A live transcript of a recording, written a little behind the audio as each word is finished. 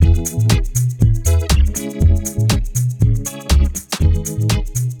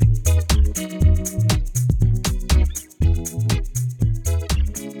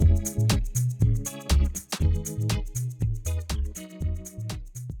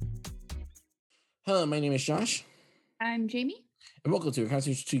Hello, my name is Josh, I'm Jamie. and welcome to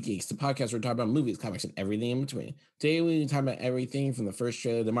Conversation Two Geeks, the podcast where we talk about movies, comics, and everything in between. Today, we talk about everything from the first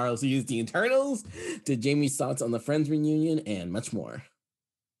trailer to Marvel Studios' The Eternals to Jamie's thoughts on the Friends reunion and much more.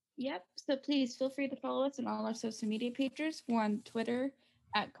 Yep. So please feel free to follow us on all our social media pages. We're on Twitter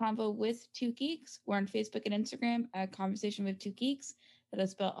at Convo with Two Geeks. We're on Facebook and Instagram at Conversation with Two Geeks. That is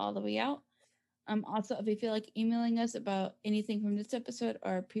spelled all the way out. Also, if you feel like emailing us about anything from this episode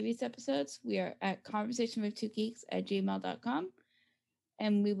or previous episodes, we are at conversationwithtwogeeks@gmail.com.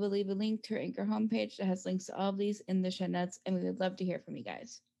 And we will leave a link to our Anchor homepage that has links to all of these in the show notes. And we would love to hear from you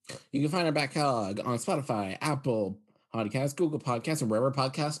guys. You can find our back catalog on Spotify, Apple Podcasts, Google Podcasts, and wherever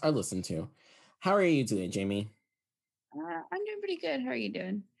podcasts are listened to. How are you today, Jamie? I'm doing pretty good. How are you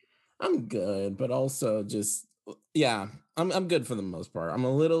doing? I'm good, but also I'm good for the most part. I'm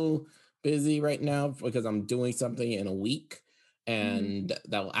a little busy right now because I'm doing something in a week, and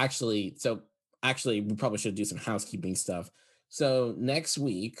that will actually we probably should do some housekeeping stuff. So next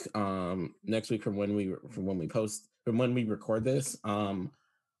week from when we record this,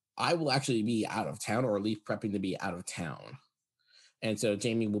 I will actually be out of town, or at least prepping to be out of town. And so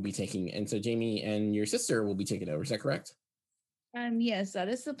Jamie and your sister will be taking over. Is that correct? Yes, that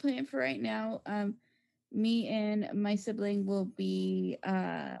is the plan for right now. Me and my sibling will be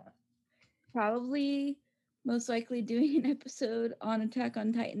probably most likely doing an episode on Attack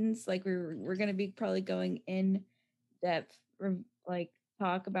on Titans. Like we're gonna be probably going in depth, like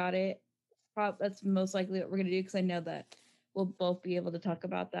talk about it. That's most likely what we're gonna do because I know that we'll both be able to talk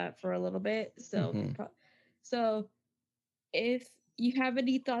about that for a little bit. So, so if you have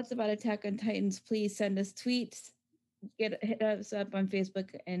any thoughts about Attack on Titans, please send us tweets, hit us up on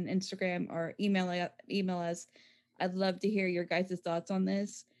Facebook and Instagram, or email us. I'd love to hear your guys' thoughts on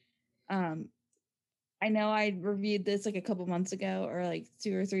this. I know I reviewed this like a couple months ago, or like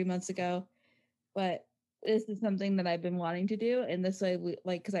 2 or 3 months ago, but this is something that I've been wanting to do, and this way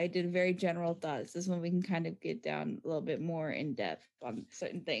because I did very general thoughts. This one we can kind of get down a little bit more in depth on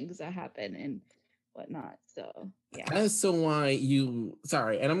certain things that happen and whatnot. So yeah. As to why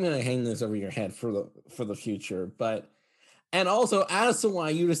and I'm gonna hang this over your head for the future, and also as to why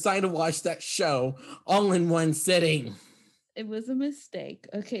you decided to watch that show all in one sitting. It was a mistake.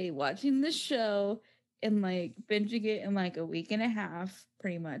 Okay, watching the show and like binging it in like a week and a half,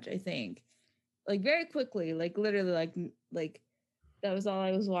 pretty much, I think. Like very quickly, like literally like that was all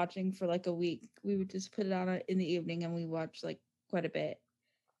I was watching for like a week. We would just put it on in the evening and we watched like quite a bit.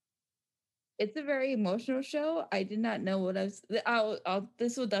 It's a very emotional show. I did not know what I was.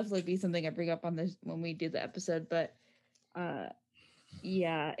 This will definitely be something I bring up on this when we do the episode. But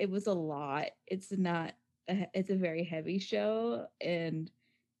yeah, it was a lot. It's not. It's a very heavy show, and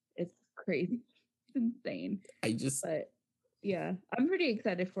it's crazy. It's insane. But yeah, I'm pretty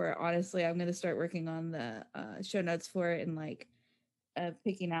excited for it. Honestly, I'm gonna start working on the show notes for it and like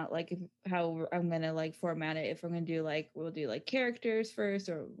picking out like how I'm gonna like format it. If I'm gonna do like we'll do like characters first,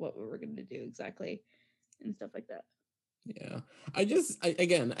 or what we're gonna do exactly, and stuff like that. Yeah,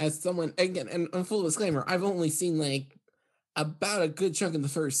 again, as someone, again, and full disclaimer, I've only seen like about a good chunk of the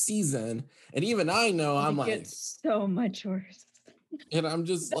first season, and even I know I'm it gets so much worse. And I'm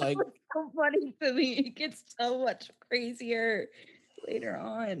just like, so funny to me. It gets so much crazier later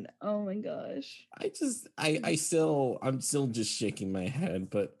on. Oh my gosh. I'm still just shaking my head,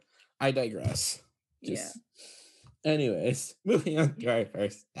 but I digress. Anyways, moving on to our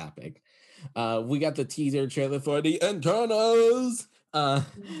first topic. We got the teaser trailer for the Eternals.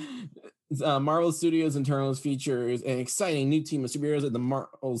 Marvel Studios Eternals features an exciting new team of superheroes in the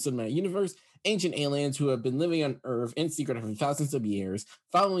Marvel Cinematic Universe. Ancient aliens who have been living on Earth in secret for thousands of years.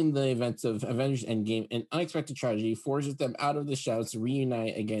 Following the events of Avengers Endgame, an unexpected tragedy forces them out of the shadows to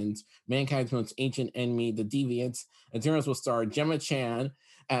reunite against mankind's most ancient enemy, the Deviants. Eternals will star Gemma Chan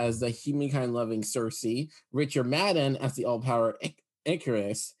as the humankind-loving Cersei, Richard Madden as the all-powered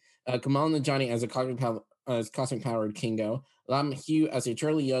Icarus, Kamal Najani as a cosmic-powered Kingo, Lam Hugh as a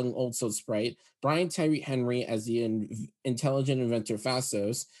eternally young old soul sprite, Brian Tyree Henry as the intelligent inventor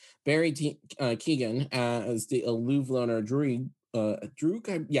Phastos, Barry Keegan as the aloof loner Droog.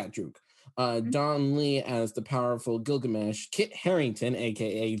 Don Lee as the powerful Gilgamesh, Kit Harington,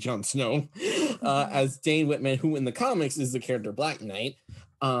 aka Jon Snow, as Dane Whitman, who in the comics is the character Black Knight,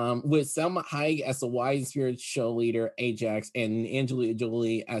 with Selma Hayek as the wise spiritual leader Ajax, and Angelina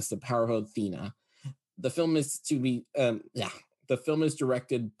Jolie as the powerful Athena. The film is The film is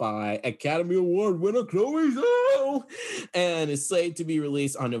directed by Academy Award winner Chloe Zhao and is slated to be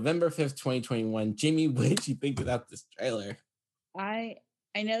released on November 5th, 2021. Jamie, what did you think about this trailer? I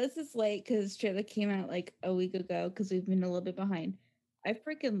know this is late because this trailer came out like a week ago because we've been a little bit behind. I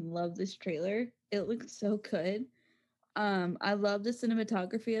freaking love this trailer. It looks so good. I love the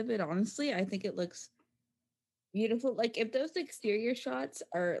cinematography of it. Honestly, I think it looks beautiful. Like if those exterior shots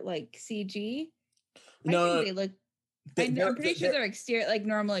are like CG, I think No, they look. they're, I'm pretty sure they're they're exterior, like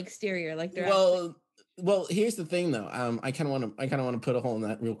normal exterior, like they're actually. well, well. Here's the thing, though. I kind of want to put a hole in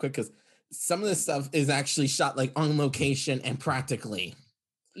that real quick because some of this stuff is actually shot like on location and practically.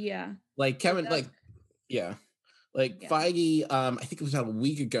 Yeah, Like Kevin, that's like yeah, like yeah. Feige. I think it was about a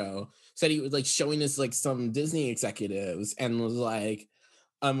week ago. Said he was like showing this like some Disney executives and was like,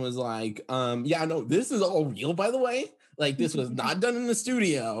 yeah, no, this is all real, by the way. Like this was not done in the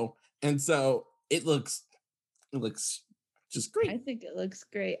studio, and so it looks just I great. think it looks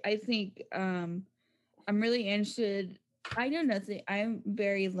great. I think I'm really interested. I know nothing. I'm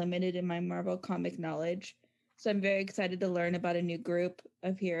very limited in my Marvel comic knowledge, so I'm very excited to learn about a new group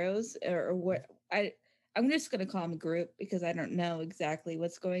of heroes, or what I'm just gonna call them a group because I don't know exactly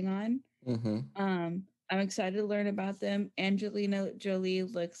what's going on. Mm-hmm. I'm excited to learn about them. Angelina Jolie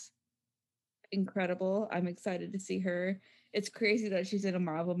looks incredible. I'm excited to see her. It's crazy that she's in a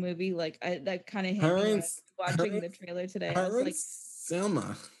Marvel movie. Like that kind of hit Her me when and I was watching her, the trailer today. her and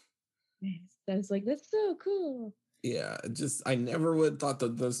Selma. I was like, that's so cool. Yeah, just I never would thought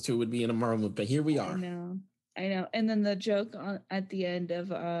that those two would be in a Marvel movie, but here we I are. know. I know. And then the joke at the end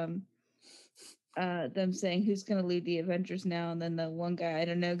of them saying who's gonna lead the Avengers now, and then the one guy, I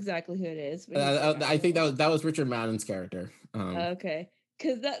don't know exactly who it is, but he's like, I I think will. that was Richard Madden's character. Okay.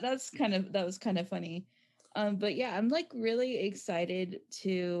 Cause that was kind of funny. But yeah, I'm like really excited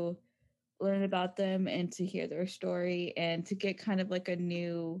to learn about them and to hear their story and to get kind of like a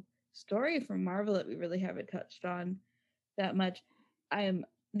new story from Marvel that we really haven't touched on that much. I'm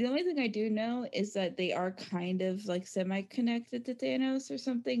The only thing I do know is that they are kind of like semi connected to Thanos or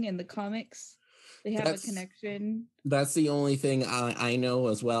something in the comics. They have a That's connection. that's the only thing I know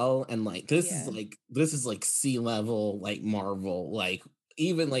as well. And like Yeah. this is like sea level like Marvel. Like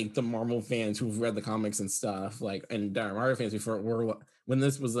even like the Marvel fans who've read the comics and stuff, like and Marvel fans before were when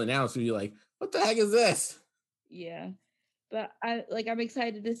this was announced, would be like, what the heck is this? Yeah. But I'm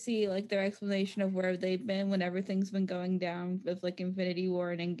excited to see like their explanation of where they've been when everything's been going down with like Infinity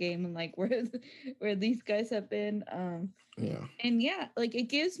War and Endgame and like where these guys have been. Yeah. And yeah, like it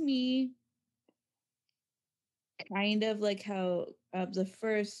gives me kind of like how the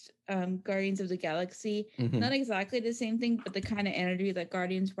first Guardians of the Galaxy, Mm-hmm. not exactly the same thing, but the kind of energy that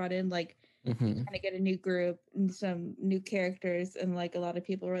Guardians brought in, like you Mm-hmm. kind of get a new group and some new characters, and like a lot of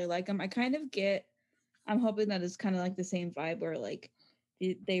people really like them. I'm hoping that it's kind of like the same vibe where like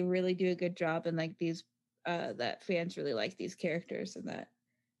they really do a good job, and like these that fans really like these characters,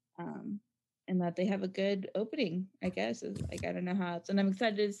 um and that they have a good opening. I guess is like I don't know how it's, and I'm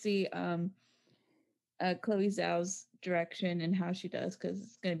excited to see Chloe Zhao's direction and how she does because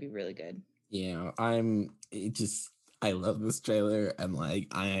it's gonna be really good. Yeah, I love this trailer and like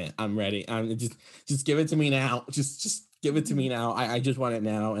I'm ready. I'm just give it to me now. Just give it to me Mhm. now. I just want it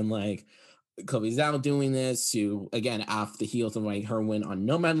now. And like Chloe Zhao doing this to again off the heels of like her win on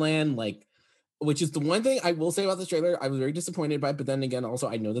Nomadland, like which is the one thing I will say about this trailer. I was very disappointed by, but then again, also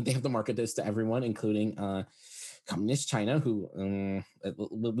I know that they have to market this to everyone, including communist China, who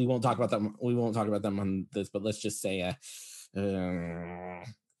we won't talk about them. We won't talk about them on this, but let's just say,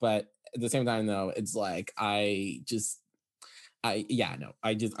 but at the same time, though, it's like yeah, no,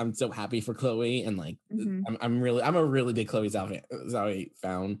 I'm so happy for Chloe, and like Mhm. I'm a really big Chloe Zhao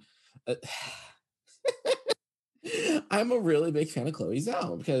fan. Uh, I'm a really big fan of Chloe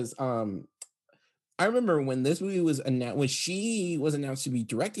Zhao because I remember when this movie was announced, when she was announced to be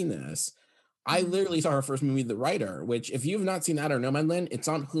directing this, I Mhm. literally saw her first movie, The Writer, which if you have not seen that or Nomadland, it's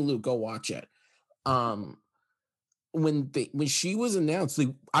on Hulu. Go watch it. Um, when she was announced,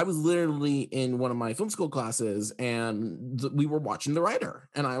 like, I was literally in one of my film school classes, and we were watching The Writer,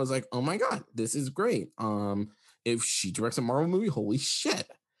 and I was like, "Oh my god, this is great!" If she directs a Marvel movie, holy shit!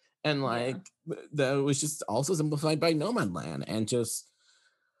 And Yeah. like that was just also simplified by Nomadland, and just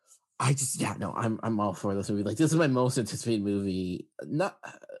I just yeah no I'm all for this movie. Like this is my most anticipated movie, not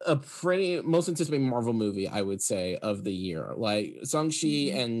a pretty most anticipated Marvel movie I would say of the year. Like Shang-Chi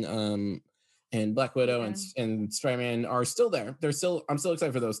Mhm. and Black Widow Yeah. and Spider-Man are still there. They're still I'm still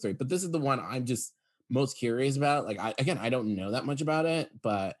excited for those three. But this is the one I'm just most curious about. Like I don't know that much about it,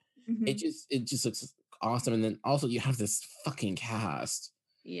 but Mhm. it just looks awesome. And then also you have this fucking cast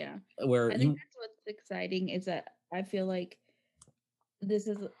Yeah. where I think you that's what's exciting is that I feel like this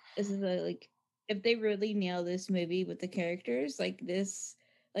is this is a like if they really nail this movie with the characters like this,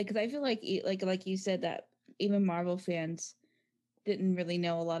 like because I feel like like you said that even Marvel fans didn't really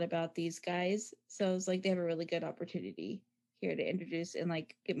know a lot about these guys, so it's like they have a really good opportunity here to introduce and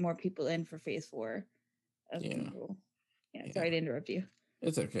like get more people in for phase 4 of Yeah. Marvel. Yeah, sorry to interrupt you.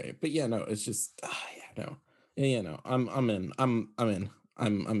 It's okay. But yeah, no, it's just yeah, no. Yeah, no. I'm in. I'm in.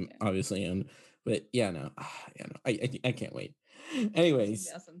 I'm Yeah. obviously in. But yeah, no. Yeah, no. I can't wait. It's gonna be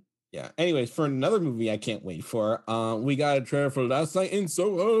Anyways, awesome. yeah. Anyways, for another movie I can't wait for, we got a trailer for Last Night in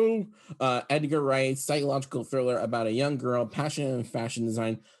Soho. Edgar Wright's psychological thriller about a young girl passionate in fashion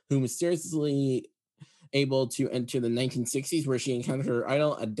design who mysteriously able to enter the 1960s, where she encountered her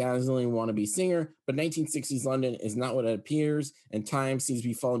idol, a dazzling wannabe singer. But 1960s London is not what it appears, and time seems to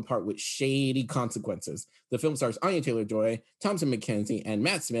be falling apart with shady consequences. The film stars Anya Taylor-Joy, Thompson McKenzie, and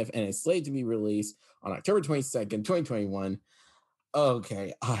Matt Smith, and is slated to be released on October 22nd, 2021.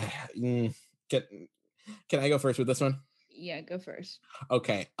 Okay, can I go first with this one? Yeah, go first.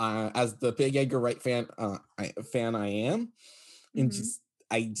 Okay, as the big Edgar Wright fan, I am, and Mhm.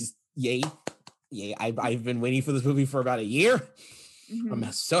 I just yay. Yeah, I've been waiting for this movie for about a year. I'm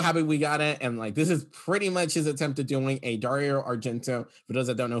Mhm. so happy we got it. And like, this is pretty much his attempt at doing a Dario Argento. For those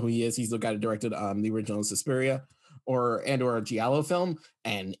that don't know who he is, he's the guy that directed the original Suspiria or a Giallo film.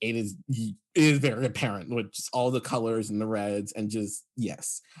 And it is very apparent with just all the colors and the reds and just,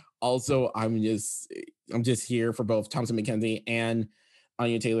 yes. Also, I'm just here for both Thompson McKenzie and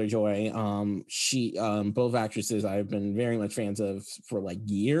Anya Taylor-Joy. She both actresses I've been very much fans of for like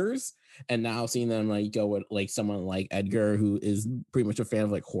years, and now seeing them like go with like someone like Edgar, who is pretty much a fan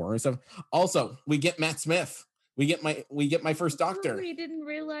of like horror and stuff. Also, we get Matt Smith. We get my first Doctor. I didn't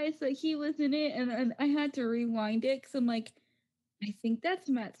realize that he was in it, and I had to rewind it because I'm like, I think that's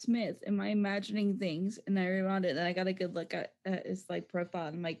Matt Smith. Am I imagining things? And I rewound it, and I got a good look at his like profile.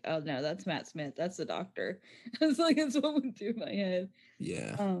 And I'm like, oh no, that's Matt Smith. That's the Doctor. It's like it's what went through my head.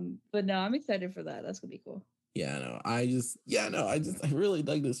 Yeah. But no, I'm excited for that. That's gonna be cool. Yeah, no, I really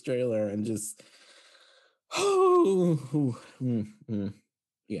like this trailer and just oh,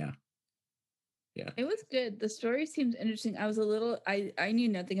 yeah, yeah. It was good. The story seems interesting. I knew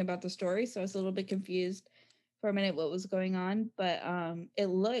nothing about the story, so I was a little bit confused for a minute what was going on, but it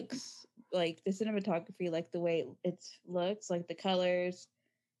looks like the cinematography, like the way it looks, like the colors,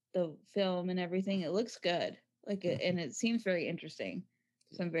 the film and everything, it looks good. Like it, and it seems very interesting.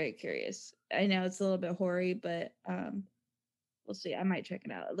 So I'm very curious. I know it's a little bit hoary, but we'll see. I might check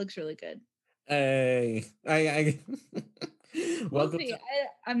it out. It looks really good. Hey, I We'll welcome see. to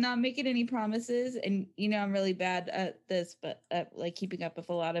I'm not making any promises, and you know I'm really bad at this, but like keeping up with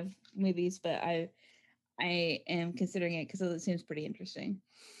a lot of movies. But I am considering it because it seems pretty interesting.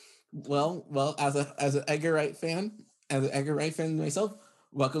 well as an Edgar Wright fan myself,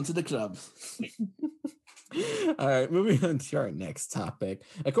 welcome to the club. All right, moving on to our next topic.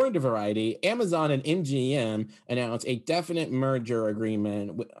 According to Variety, Amazon and MGM announced a definite merger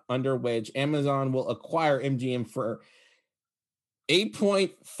agreement under which Amazon will acquire MGM for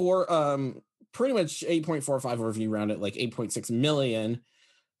 8.4 pretty much 8.45, or if you round it like 8.6 million.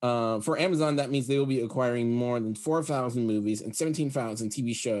 For Amazon, that means they will be acquiring more than 4,000 movies and 17,000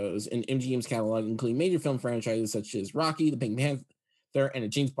 TV shows in MGM's catalog, including major film franchises such as Rocky, The Pink Panther, and a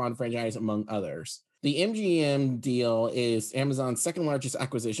James Bond franchise, among others. The MGM deal is Amazon's second largest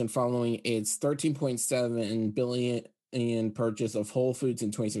acquisition following its 13.7 billion purchase of Whole Foods in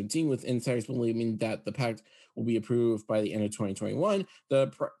 2017, with insiders believing that the pact will be approved by the end of 2021.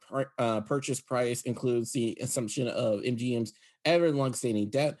 The purchase price includes the assumption of MGM's ever long-standing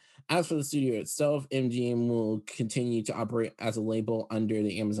debt. As for the studio itself, MGM will continue to operate as a label under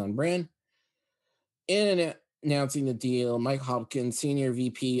the Amazon brand. In announcing the deal, Mike Hopkins, Senior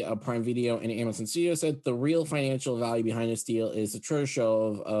VP of Prime Video and Amazon Studios, said the real financial value behind this deal is the treasure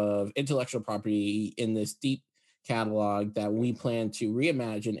trove of intellectual property in this deep catalog that we plan to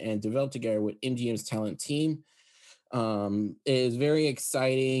reimagine and develop together with MGM's talent team. It is very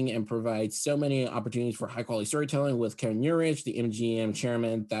exciting and provides so many opportunities for high quality storytelling, with Kevin Urich, the MGM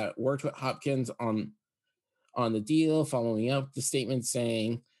chairman that worked with Hopkins on the deal, following up the statement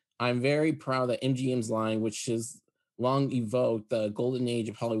saying, I'm very proud that MGM's line, which has long evoked the golden age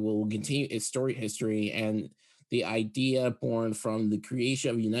of Hollywood, will continue its story history, and the idea born from the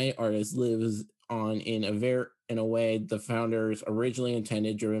creation of United Artists lives on in a way the founders originally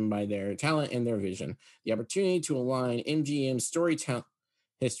intended, driven by their talent and their vision. The opportunity to align MGM's storytelling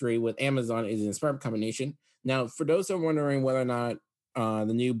history with Amazon is an inspiring combination. Now, for those who are wondering whether or not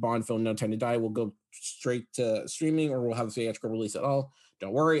the new Bond film No Time to Die will go straight to streaming or will have a theatrical release at all,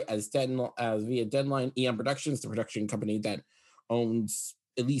 don't worry. As via Deadline, Eon Productions, the production company that owns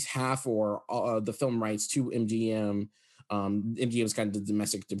at least half or the film rights to MGM. MGM is kind of the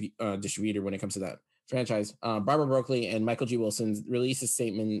domestic distributor when it comes to that franchise. Barbara Broccoli and Michael G. Wilson released a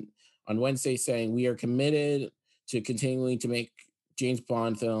statement on Wednesday saying, we are committed to continuing to make James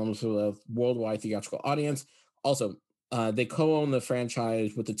Bond films with a worldwide theatrical audience. Also, they co-own the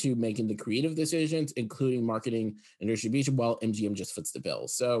franchise with the two making the creative decisions, including marketing and distribution, while MGM just foots the bill.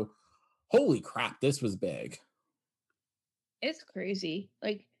 So, holy crap, this was big. It's crazy.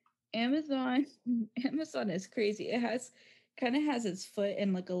 Like Amazon, Amazon is crazy. It has kind of has its foot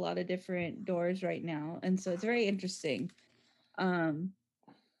in like a lot of different doors right now, and so it's very interesting. Um,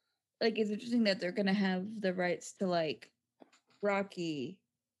 like it's interesting that they're gonna have the rights to like Rocky,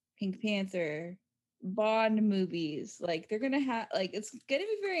 Pink Panther, Bond movies. Like they're gonna have like it's gonna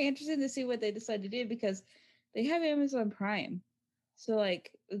be very interesting to see what they decide to do because they have Amazon Prime. So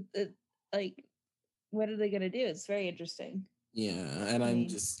like what are they gonna do? It's very interesting. Yeah, and I mean,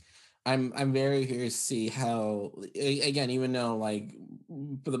 I'm very curious to see how again, even though like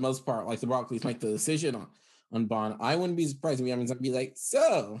for the most part, like the Rockies make the decision on Bond, I wouldn't be surprised if we haven't be like,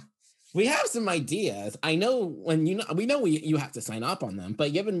 so we have some ideas. I know when we know you have to sign up on them,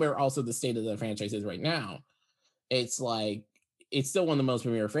 but given where also the state of the franchise is right now, it's like it's still one of the most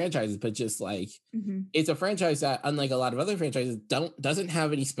premier franchises, but just like mhm. it's a franchise that, unlike a lot of other franchises, doesn't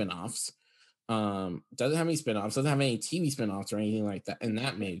have any spin-offs. Doesn't have any spin-offs, doesn't have any TV spin-offs or anything like that in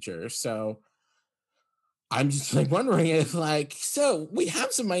that major. So I'm just like wondering if like, so we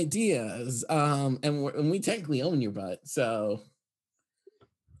have some ideas, and we technically own your butt. So,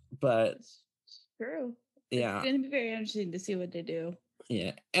 but It's true. It's yeah, gonna be very interesting to see what they do.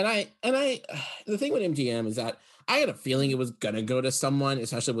 yeah, and I, the thing with MGM is that I had a feeling it was gonna go to someone,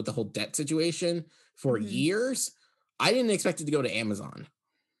 especially with the whole debt situation for Mhm. years. I didn't expect it to go to Amazon.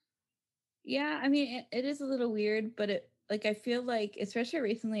 Yeah, I mean, it is a little weird, but it like I feel like, especially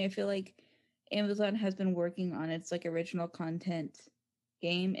recently, I feel like Amazon has been working on its like original content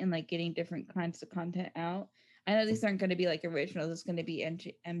game and like getting different kinds of content out. I know these aren't going to be like originals; it's going to be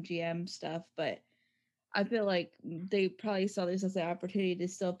MGM stuff, but I feel like they probably saw this as an opportunity to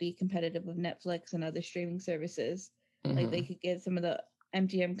still be competitive with Netflix and other streaming services. Like they Mhm. could get some of the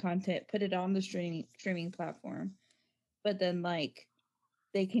MGM content, put it on the streaming platform, but then like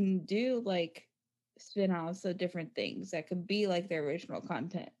they can do like spin-offs of different things that could be like their original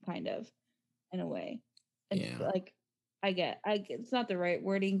content kind of in a way. And Yeah, like I get it's not the right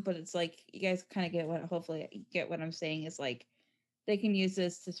wording, but it's like you guys kind of get what hopefully you get what I'm saying is like they can use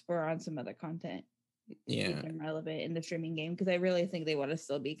this to spur on some other content to keep yeah. them relevant in the streaming game because I really think they want to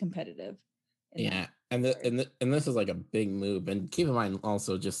still be competitive in that Yeah, and regard. and this is like a big move. And keep in mind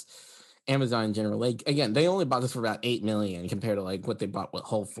also just Amazon in general. Like again, they only bought this for about 8 million compared to like what they bought with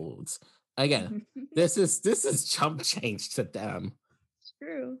Whole Foods. Again, this is chump change to them. It's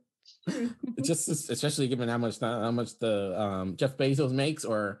true. It's true. It's just especially given how much the Jeff Bezos makes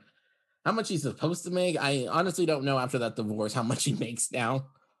or how much he's supposed to make. I honestly don't know after that divorce how much he makes now,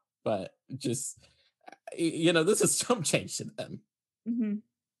 but just this is chump change to them. Mhm.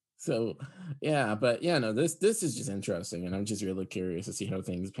 So yeah, but yeah, no, this is just interesting, and I'm just really curious to see how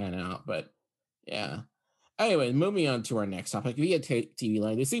things pan out. But yeah. Anyway, moving on to our next topic, via TV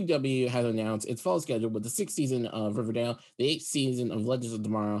Line, the CW has announced its fall schedule with the sixth season of Riverdale, the eighth season of Legends of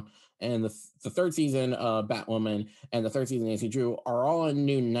Tomorrow, and the third season of Batwoman, and the third season of Nancy Drew are all on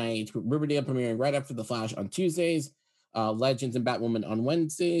noon night, with Riverdale premiering right after The Flash on Tuesdays, Legends and Batwoman on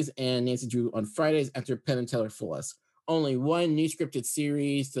Wednesdays, and Nancy Drew on Fridays after Penn and Teller Full Us. Only one new scripted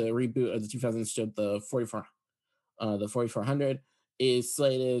series, the reboot of the 2000s show, the 4400, is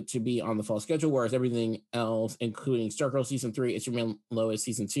slated to be on the fall schedule, whereas everything else, including Stargirl season 3 and Superman Lois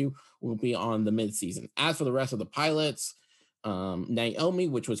season 2, will be on the mid-season. As for the rest of the pilots, Naomi,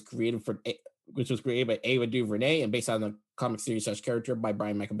 which was created by Ava DuVernay and based on the comic series such character by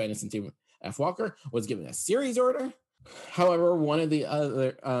Brian Michael Bendis and Tim F. Walker, was given a series order. However, one of the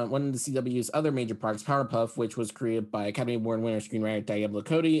CW's other major projects, Powerpuff, which was created by Academy Award winner screenwriter Diablo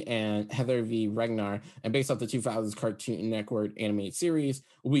Cody and Heather V. Ragnar, and based off the 2000s Cartoon Network animated series,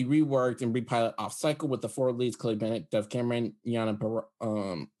 will be reworked and repilot off cycle with the four leads: Chloe Bennett, Dove Cameron, Yana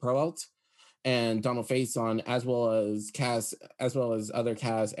Peralt, and Donald Faison, as well as other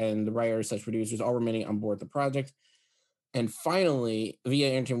cast and the writers such producers all remaining on board the project. And finally,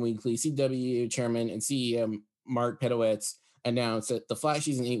 via Entertainment Weekly, CW chairman and CEO Mark Pedowitz announced that The Flash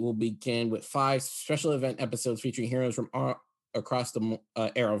Season 8 will begin with 5 special event episodes featuring heroes from across the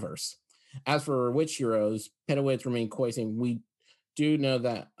Arrowverse. As for which heroes, Pedowitz remained coy, saying, "We do know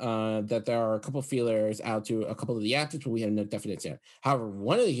that there are a couple feelers out to a couple of the actors, but we have no definite yet. However,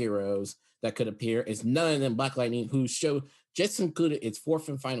 one of the heroes that could appear is none other than Black Lightning, whose show just concluded its fourth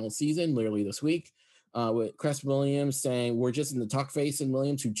and final season, literally this week, with Chris Williams saying, we're just in the talk phase, and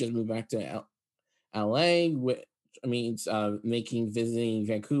Williams, who just moved back to LA, means making visiting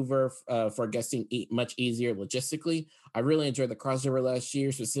Vancouver for guesting much easier logistically. I really enjoyed the crossover last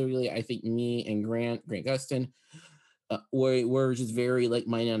year. Specifically, I think me and Grant Gustin we're just very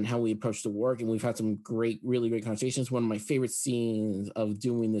like-minded on how we approach the work, and we've had some really great conversations. One of my favorite scenes of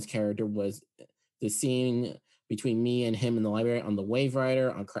doing this character was the scene between me and him in the library on the Wave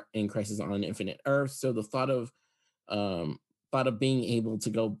Rider in Crisis on Infinite Earth. So the um, thought of being able to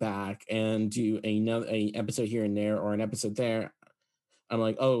go back and do another episode here and there or an episode there, I'm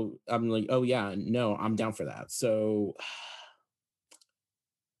like, oh yeah, no, I'm down for that. So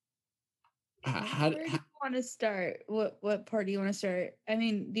Where do you want to start? What part do you want to start? I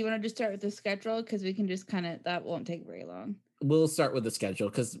mean, do you want to just start with the schedule? Because we can just that won't take very long. We'll start with the schedule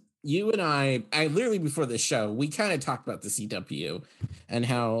because you and I literally before the show, we kind of talked about the CW and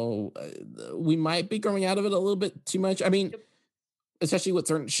how we might be growing out of it a little bit too much. I mean, especially with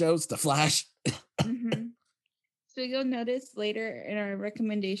certain shows, The Flash. Mm-hmm. So you'll notice later in our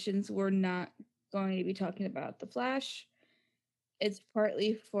recommendations, we're not going to be talking about The Flash. It's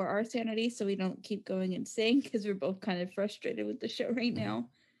partly for our sanity, so we don't keep going insane because we're both kind of frustrated with the show right now.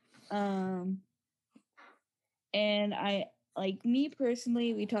 And I, like me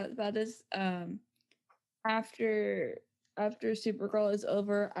personally, we talked about this. After Supergirl is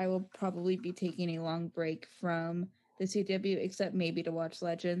over, I will probably be taking a long break from the CW, except maybe to watch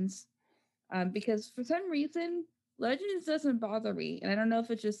Legends. Because for some reason, Legends doesn't bother me, and I don't know if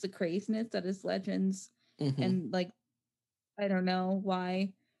it's just the craziness that is Legends, and like I don't know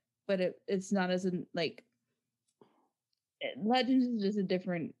why, but it's not as in like Legends is just a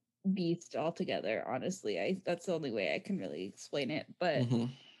different beast altogether. Honestly, that's the only way I can really explain it. But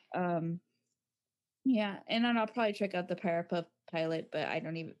yeah, and then I'll probably check out the Powerpuff pilot, but I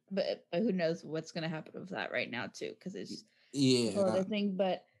don't even. But who knows what's gonna happen with that right now too? Because it's a whole other thing.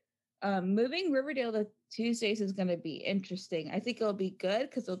 But moving Riverdale to Tuesdays is gonna be interesting. I think it'll be good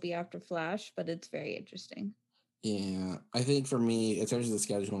because it'll be after Flash, but it's very interesting. Yeah, I think for me, in terms of the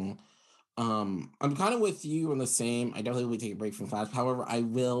schedule, I'm kind of with you on the same. I definitely will take a break from Flash. However, I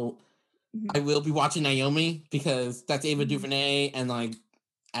will be watching Naomi because that's Ava DuVernay, and like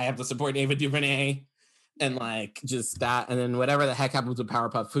I have to support Ava DuVernay, and like just that, and then whatever the heck happens with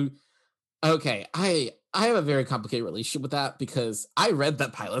Powerpuff Food. Okay, I have a very complicated relationship with that because I read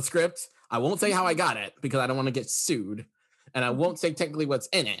that pilot script. I won't say how I got it because I don't want to get sued, and I won't say technically what's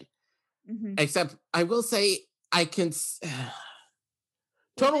in it. Except I will say I can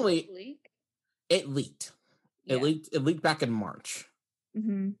totally. It leaked. Yeah. It leaked back in March,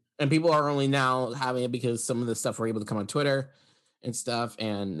 and people are only now having it because some of the stuff were able to come on Twitter and stuff,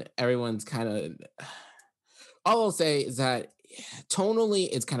 and everyone's kind of. All I'll say is that tonally,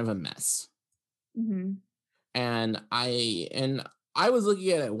 it's kind of a mess. And I was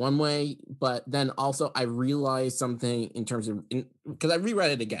looking at it one way, but then also I realized something in terms of because I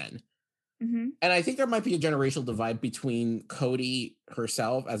reread it again. And I think there might be a generational divide between Cody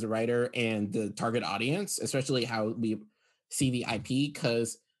herself as a writer and the target audience, especially how we see the IP.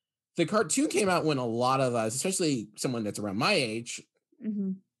 Because the cartoon came out when a lot of us, especially someone that's around my age,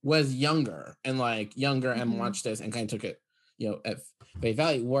 was younger and watched this and kind of took it, at face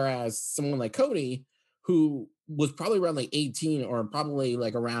value. Whereas someone like Cody, who was probably around like 18 or probably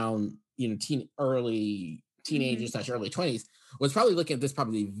like around, early teenagers / early 20s, was probably looking at this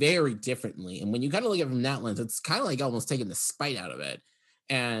probably very differently. And when you kind of look at it from that lens, it's kind of like almost taking the spite out of it.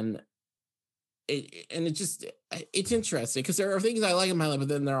 And it's interesting because there are things I like in my life, but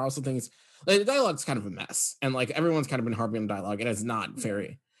then there are also things like the dialogue's kind of a mess. And like everyone's kind of been harping on dialogue and it's not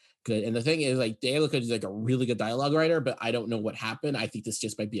very good. And the thing is, like, Dale Cook is like a really good dialogue writer, but I don't know what happened. I think this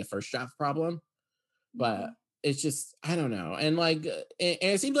just might be a first draft problem. But it's just, I don't know. And like, and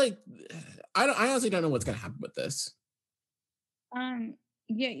it seems like I honestly don't know what's gonna happen with this. Yeah,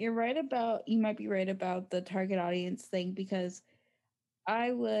 you might be right about the target audience thing because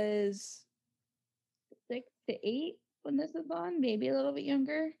I was 6 to 8 when this was on, maybe a little bit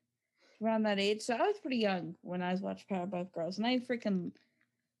younger, around that age. So I was pretty young when I was watching Powerpuff Girls, and this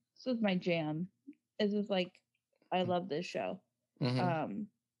was my jam. It was like, I love this show.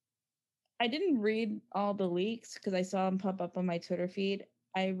 I didn't read all the leaks because I saw them pop up on my Twitter feed.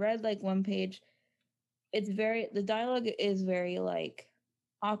 I read like one page. The dialogue is very like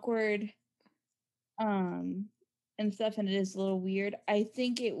awkward and stuff, and it is a little weird. I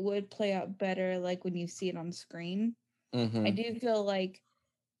think it would play out better like when you see it on screen. I do feel like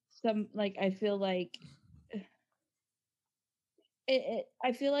I feel like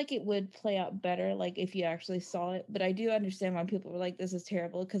I feel like it would play out better like if you actually saw it, but I do understand why people were like, this is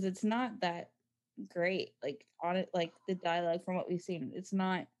terrible, because it's not that great. Like on it, like the dialogue from what we've seen, it's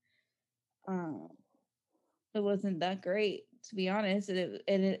not it wasn't that great, to be honest.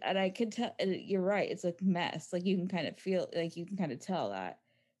 And I could tell. And you're right. It's a mess. Like you can kind of feel. Like you can kind of tell that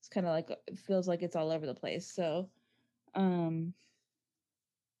it's kind of like it feels like it's all over the place. So, um,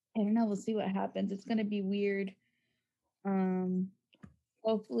 I don't know. We'll see what happens. It's gonna be weird. Um,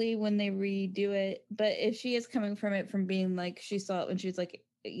 hopefully when they redo it. But if she is coming from it from being like she saw it when she was like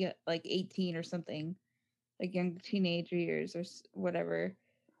yeah like 18 or something, like young teenage years or whatever,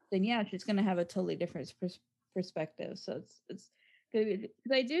 then yeah, she's gonna have a totally different perspective. So it's gonna be.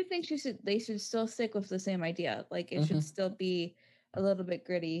 Because I do think they should still stick with the same idea. Like it should still be a little bit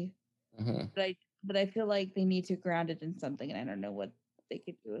gritty, but I feel like they need to ground it in something, and I don't know what they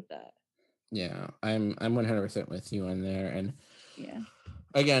could do with that. Yeah, I'm 100% with you on there. And Yeah.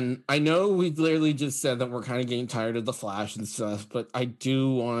 again, I know we literally just said that we're kind of getting tired of the Flash and stuff, but I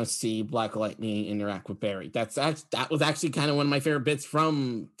do want to see Black Lightning interact with Barry. That was actually kind of one of my favorite bits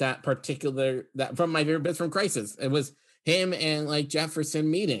from from my favorite bits from Crisis. It was him and like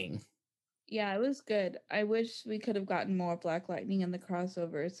Jefferson meeting. Yeah, it was good. I wish we could have gotten more Black Lightning in the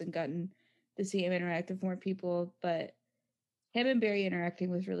crossovers and gotten to see him interact with more people, but him and Barry interacting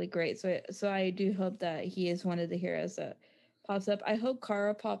was really great. So I do hope that he is one of the heroes that pops up. I hope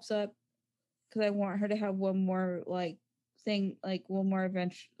Kara pops up because I want her to have one more like thing, like one more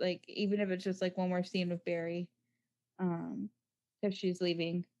adventure, like even if it's just like one more scene with Barry, if she's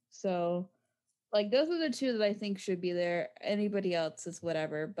leaving. So like those are the two that I think should be there. Anybody else is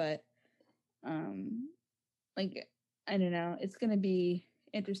whatever, but um, like I don't know. It's gonna be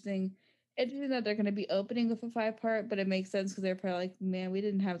interesting. Interesting that they're gonna be opening with a 5-part, but it makes sense because they're probably like, man, we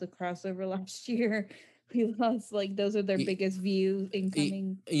didn't have the crossover last year. We lost like those are their biggest view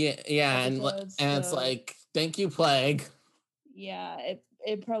incoming Yeah, episodes. and it's So like, thank you, Plague. yeah,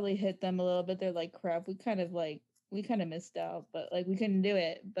 it probably hit them a little bit. They're like, crap, we kind of missed out, but like we couldn't do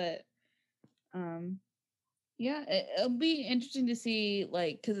it. But um yeah, it'll be interesting to see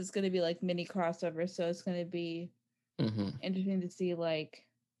like because it's gonna be like mini crossover, so it's gonna be interesting to see like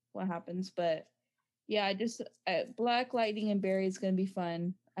what happens. But yeah, Black Lightning and Barry is gonna be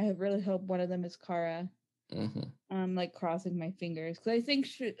fun. I really hope one of them is Kara. I'm like crossing my fingers because I think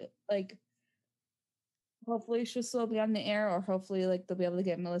she like hopefully she'll still be on the air, or hopefully like they'll be able to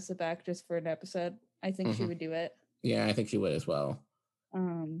get Melissa back just for an episode. I think she would do it. Yeah, I think she would as well.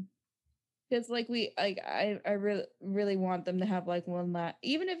 Because like I really want them to have like one last,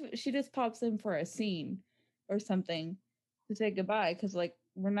 even if she just pops in for a scene or something to say goodbye. Because like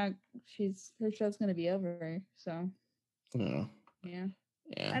we're not, her show's gonna be over. So yeah,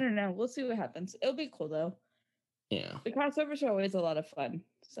 I don't know. We'll see what happens. It'll be cool though. Yeah, the crossovers are always a lot of fun.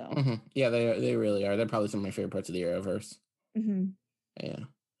 So yeah, they really are. They're probably some of my favorite parts of the Arrowverse. Yeah.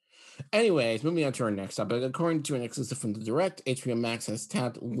 Anyways, moving on to our next topic. According to an exclusive from The Direct, HBO Max has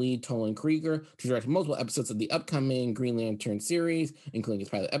tapped lead Tolan Krieger to direct multiple episodes of the upcoming Green Lantern series, including its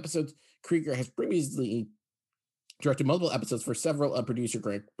pilot episodes. Krieger has previously directed multiple episodes for several of producer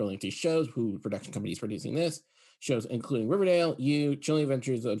Greg Berlanti's shows, who production companies producing this. Shows including Riverdale, You, Chilling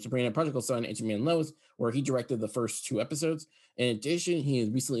Adventures of Sabrina, Prodigal Son, and Superman Lois, where he directed the first 2 episodes. In addition, he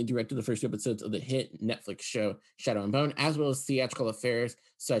has recently directed the first 2 episodes of the hit Netflix show Shadow and Bone, as well as theatrical affairs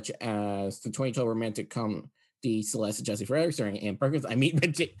such as the 2012 romantic comedy Celeste and Jesse Forever, starring Ann Perkins. I mean,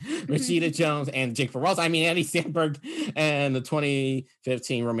 Rashida Jones and Jake Farrell. I mean, Andy Samberg, and the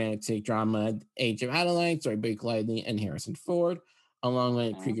 2015 romantic drama Age of Adeline, starring Blake Lively and Harrison Ford. Along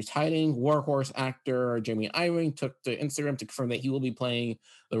with Krieger's hiding, Warhorse actor Jamie Irving took to Instagram to confirm that he will be playing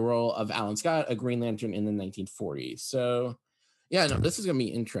the role of Alan Scott, a Green Lantern in the 1940s. So, yeah, no, this is gonna be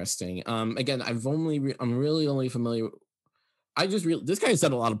interesting. Again, I'm really only familiar. This guy's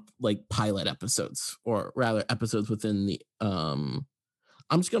done a lot of like pilot episodes, or rather episodes within the. I'm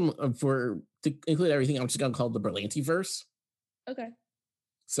just gonna to include everything. I'm just gonna call it the Berlanti verse. Okay.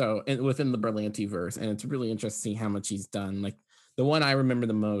 So within the Berlanti verse, and it's really interesting how much he's done. Like the one I remember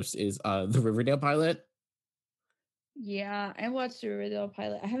the most is the Riverdale pilot. Yeah, I watched the Riverdale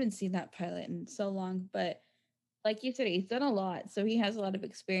pilot. I haven't seen that pilot in so long, but like you said, he's done a lot, so he has a lot of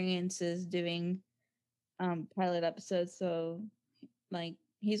experiences doing pilot episodes. So like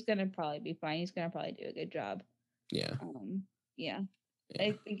he's gonna probably be fine. He's gonna probably do a good job. Yeah. Yeah.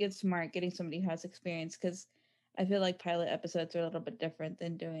 I think it's smart getting somebody who has experience because I feel like pilot episodes are a little bit different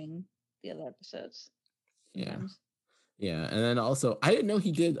than doing the other episodes. Sometimes. Yeah. And then also, I didn't know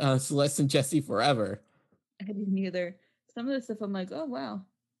he did Celeste and Jesse Forever. I didn't either. Some of the stuff I'm like, oh wow.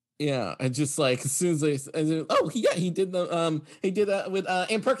 Yeah, and just like as soon as he did with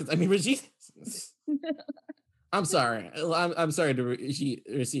Ann Perkins. I mean, Regina. I'm sorry. I'm sorry to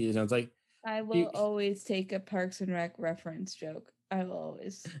Regina Jones. Like, I will always take a Parks and Rec reference joke. I will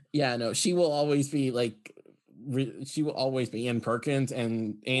always. Yeah, no, she will always be like she will always be Ann Perkins,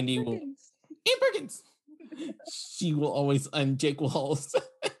 and Andy will Ann Perkins. She will always, and Jake will also,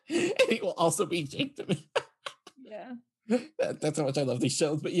 and he will also be Jake to me. Yeah. That's how much I love these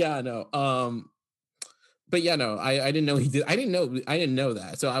shows. But yeah, no. But yeah, no, I didn't know he did. I didn't know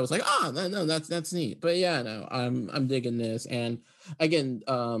that. So I was like, no, that's neat. But yeah, no, I'm digging this. And again,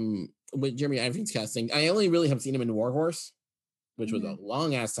 with Jeremy Iron's casting, I only really have seen him in Warhorse, which was a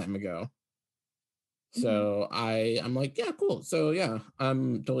long ass time ago. So I'm like, yeah, cool. So yeah,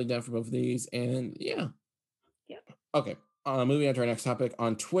 I'm totally down for both of these. And yeah. Yep. Okay. Moving on to our next topic.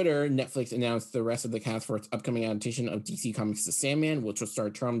 On Twitter, Netflix announced the rest of the cast for its upcoming adaptation of DC Comics' The Sandman, which will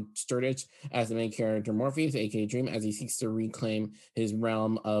star Tom Sturridge as the main character Morpheus, aka Dream, as he seeks to reclaim his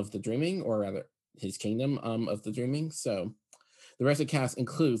realm of the dreaming, or rather, his kingdom of the dreaming. So, the rest of the cast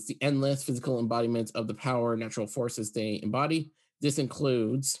includes the endless physical embodiments of the power natural forces they embody. This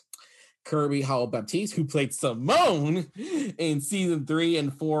includes Kirby Howell-Baptiste, who played Simone in season 3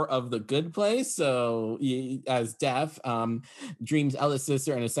 and 4 of The Good Place. So as Death, Dream's eldest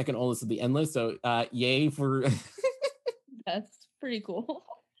sister and his second oldest of the Endless. So yay for That's pretty cool.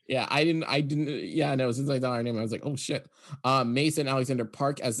 Yeah, I didn't. Yeah, no. Since I saw her name, I was like, oh shit. Mason Alexander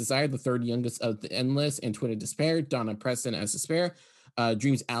Park as Desire, the third youngest of the Endless and Twin of Despair. Donna Preston as Despair.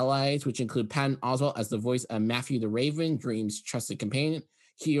 Dream's allies, which include Patton Oswalt as the voice of Matthew the Raven, Dream's trusted companion.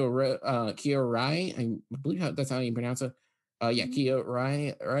 Kyo Rai, I believe that's how you pronounce it. Kyo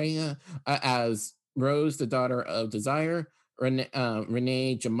Rai as Rose, the daughter of Desire.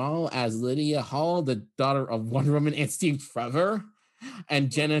 Renee Jamal as Lydia Hall, the daughter of Wonder Woman and Steve Trevor. And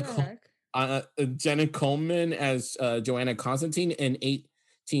Jenna Coleman as Joanna Constantine, an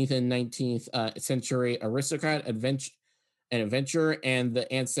 18th and 19th century aristocrat, adventurer, and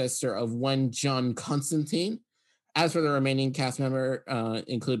the ancestor of one John Constantine. As for the remaining cast member,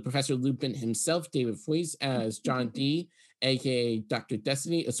 include Professor Lupin himself, David Foyce as John D, aka Dr.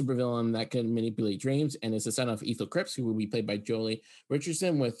 Destiny, a supervillain that can manipulate dreams, and is the son of Ethel Cripps, who will be played by Jolie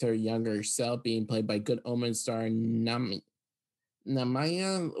Richardson, with her younger self being played by Good Omen star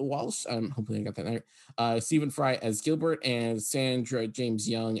Namaya Walsh. Hopefully I got that right. Stephen Fry as Gilbert, and Sandra James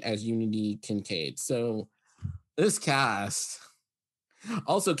Young as Unity Kincaid. So this cast.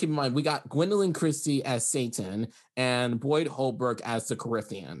 Also, keep in mind, we got Gwendolyn Christie as Satan and Boyd Holbrook as the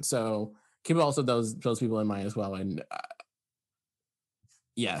Corinthian. So keep also those people in mind as well. And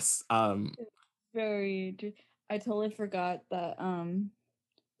yes, very. I totally forgot that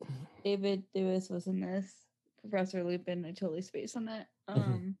David Lewis was in this. Professor Lupin. I totally spaced on that. I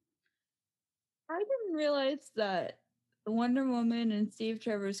didn't realize that Wonder Woman and Steve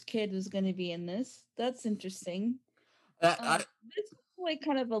Trevor's kid was going to be in this. That's interesting. This is like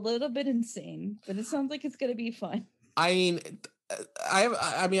kind of a little bit insane, but it sounds like it's going to be fun. I mean,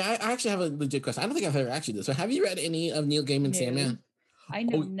 I actually have a legit question. I don't think I've ever asked you this, but have you read any of Neil Gaiman's Sandman? I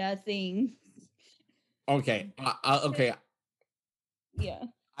know nothing. Okay. Okay. Yeah.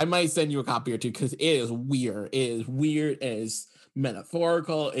 I might send you a copy or two because it is weird. It is weird. It is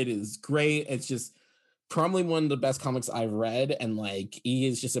metaphorical. It is great. It's just probably one of the best comics I've read. And like, he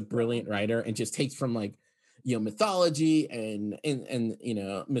is just a brilliant writer and just takes from like, mythology and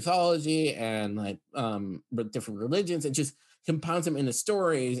mythology and like different religions and just compounds them into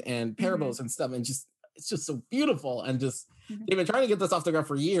stories and parables and stuff. And just, it's just so beautiful. And just, they've been trying to get this off the ground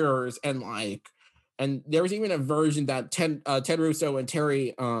for years. And there was even a version that Ted Russo and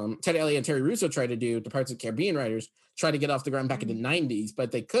Ted Elliott and Terry Russo tried to do. The Pirates of the Caribbean writers tried to get off the ground back in the 90s,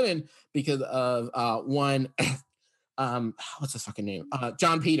 but they couldn't because of one. What's his fucking name?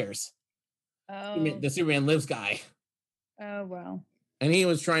 John Peters. Oh. The Superman Lives guy. Oh wow. And he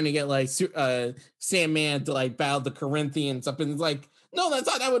was trying to get like Sandman to like battle the Corinthians up, and it's like, no, that's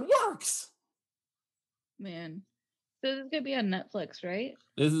not how it works. Man. So this is gonna be on Netflix, right?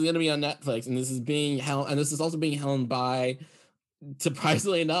 This is gonna be on Netflix, and this is being held, and this is also being helmed by,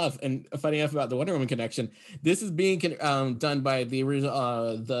 surprisingly enough, and funny enough about the Wonder Woman connection, this is being done by the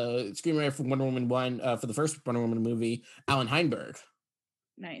original, the screenwriter for Wonder Woman 1 for the first Wonder Woman movie, Alan Heinberg.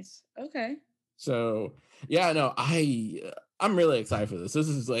 Nice. Okay. So yeah, no, I'm really excited for this. This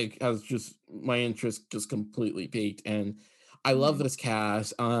is like has just my interest just completely peaked, and I love this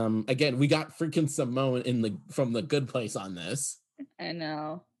cast. Again, we got freaking Simone from The Good Place on this. I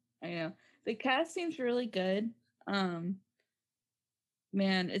know. The cast seems really good. Man,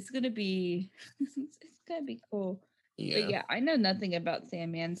 it's gonna be cool. Yeah. But yeah, I know nothing about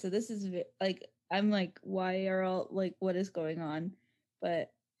Sandman, so this is like, I'm like, why are all like, what is going on?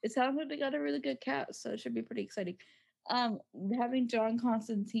 But it sounds like they got a really good cast, so it should be pretty exciting. Having John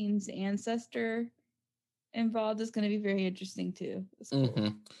Constantine's ancestor involved is going to be very interesting too.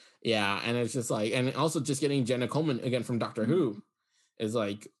 Cool. Yeah, and it's just like, and also just getting Jenna Coleman again from Doctor Who Mhm. is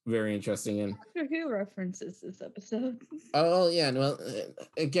like very interesting. And Doctor Who references this episode. oh yeah, and well,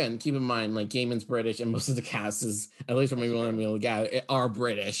 again, keep in mind like Gaiman's British, and most of the cast is, at least from That's everyone true. we look at, are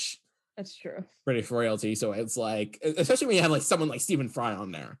That's true. British royalty. So it's like, especially when you have like someone like Stephen Fry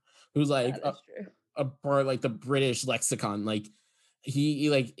on there, who's like That is true. a part of, like the British lexicon. Like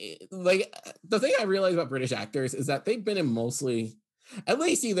like the thing I realize about British actors is that they've been in mostly, at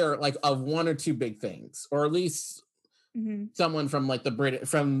least either like of one or two big things, or at least Hmm. someone from like the Brit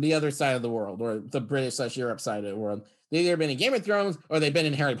from the other side of the world, or the British / Europe side of the world. They've either been in Game of Thrones or they've been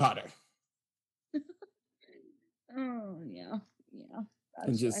in Harry Potter. Oh yeah, yeah. And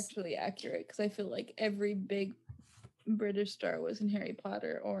That's just actually accurate because I feel like every big British star was in Harry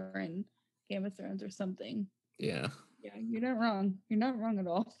Potter or in Game of Thrones or something. yeah. Yeah, you're not wrong. You're not wrong at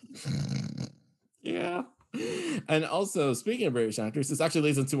all. Yeah. And also, speaking of British actors, this actually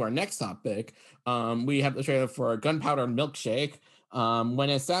leads into our next topic. We have the trailer for Gunpowder Milkshake. When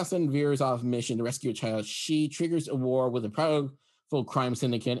an assassin veers off mission to rescue a child, she triggers a war with a powerful crime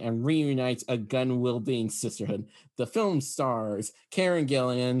syndicate and reunites a gun-wielding sisterhood. The film stars Karen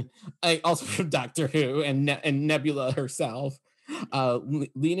Gillan, also from Doctor Who, and Nebula herself,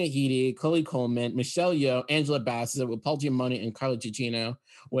 Lena Headey, Chloe Coleman, Michelle Yeoh, Angela Bassett, with Paul Giamatti and Carla Gugino,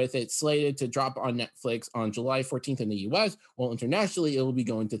 with it slated to drop on Netflix on July 14th in the US, while internationally it will be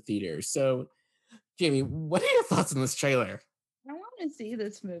going to theaters. So, Jamie, what are your thoughts on this trailer? I want to see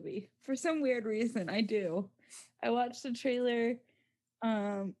this movie for some weird reason. I do. I watched the trailer.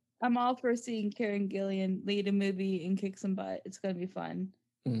 I'm all for seeing Karen Gillian lead a movie and kick some butt. It's gonna be fun.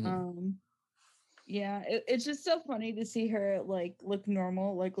 Mhm. Um, yeah, it's just so funny to see her like look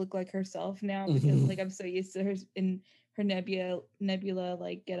normal, like look like herself now because Mhm. like I'm so used to her in her Nebula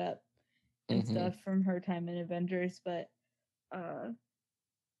like get up and Mhm. stuff from her time in Avengers, but uh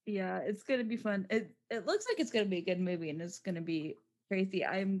yeah, it's gonna be fun. It looks like it's gonna be a good movie and it's gonna be crazy.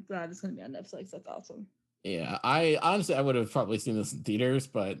 I'm glad it's gonna be on Netflix. That's awesome. Yeah, I honestly I would have probably seen this in theaters,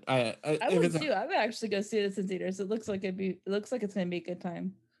 but I if would it's too. I would actually go see this in theaters. It looks like it's gonna be a good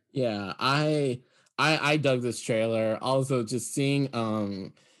time. yeah, I dug this trailer. Also, just seeing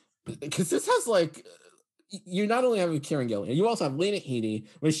because this has like you not only have Karen Gillan, you also have Lena Headey,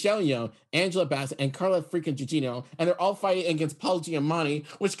 Michelle Yeoh, Angela Bassett, and Carla freaking Gugino, and they're all fighting against Paul Giamatti,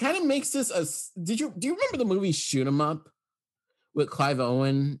 which kind of makes this a. Do you remember the movie Shoot 'Em Up with Clive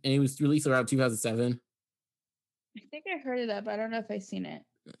Owen, and it was released around 2007? I think I heard of that, but I don't know if I've seen it.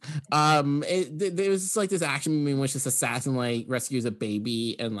 There was just like this action movie in which this assassin like rescues a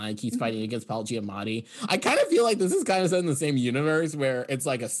baby and like he's fighting Mhm. against Paul Giamatti. I kind of feel like this is kind of set in the same universe where it's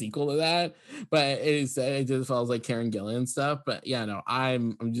like a sequel to that, but it just follows like Karen Gillan and stuff. But yeah, no,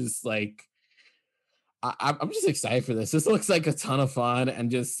 I'm just like I'm just excited for this. This looks like a ton of fun, and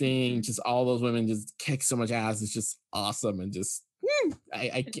just seeing Mhm. just all those women just kick so much ass is just awesome, and just Yeah.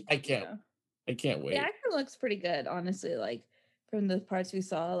 I can't The wait. action looks pretty good, honestly. Like from the parts we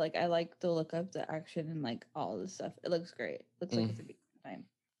saw, like I like the look of the action and like all the stuff. It looks great. Looks like Mm. it's a big time.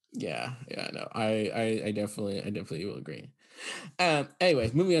 Yeah, yeah, no, I definitely will agree.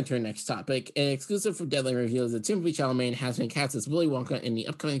 Anyways, moving on to our next topic. An exclusive for Deadline reveals that Timothy Chalamet has been cast as Willy Wonka in the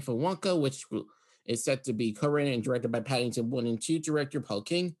upcoming film Wonka, which is set to be co-written and directed by Paddington 1 and 2 director Paul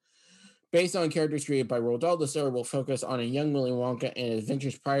King. Based on characters created by Roald Dahl, the story will focus on a young Willy Wonka and his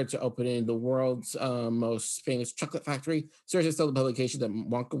adventures prior to opening the world's most famous chocolate factory. Sources tell the publication that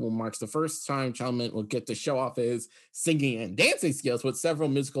Wonka will mark the first time Chalamet will get to show off his singing and dancing skills, with several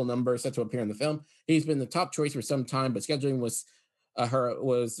musical numbers set to appear in the film. He's been the top choice for some time, but scheduling was a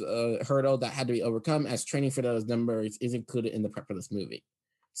hurdle that had to be overcome, as training for those numbers is included in the prep for this movie.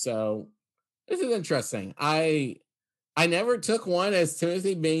 So this is interesting. I never took one as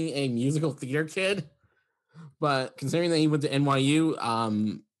Timothy being a musical theater kid, but considering that he went to NYU,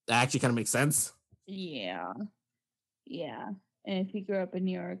 that actually kind of makes sense. Yeah. Yeah. And if he grew up in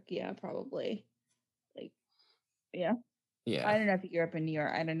New York, yeah, probably. Like, yeah. Yeah. I don't know if he grew up in New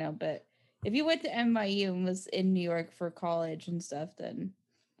York. I don't know, but if you went to NYU and was in New York for college and stuff, then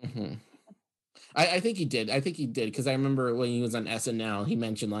Hmm. I think he did. I think he did because I remember when he was on SNL, he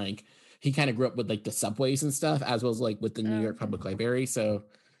mentioned like he kind of grew up with like the subways and stuff, as well as like with the New York okay. Public Library. So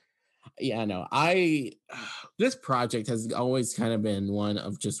yeah, no, this project has always kind of been one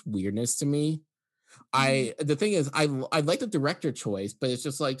of just weirdness to me. Hmm. The thing is, I like the director choice, but it's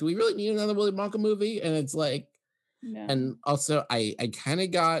just like, do we really need another Willy Wonka movie? And it's like, No. and also I kind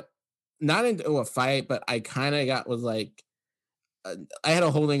of got not into a fight, but I kind of got was like I had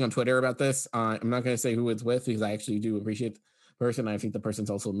a whole thing on Twitter about this. I'm not going to say who it's with because I actually do appreciate the person. I think the person's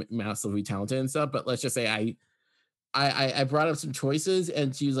also massively talented and stuff. But let's just say I brought up some choices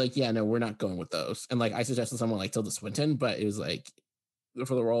and she was like, yeah, no, we're not going with those. And like I suggested someone like Tilda Swinton, but it was like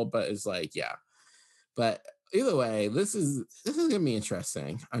for the role, but it's like, yeah. But either way, this is gonna be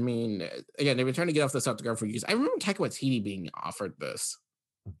interesting. I mean, again, they've been trying to get off the Celtic for years. I remember Taika Waititi being offered this.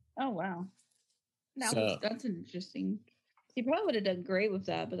 Oh wow, So that's interesting. He probably would have done great with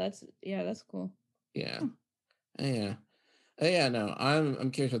that, but that's cool. yeah. Yeah. Yeah, no,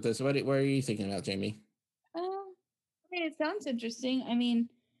 I'm curious about this. What are you thinking about, Jamie? I mean, it sounds interesting. I mean,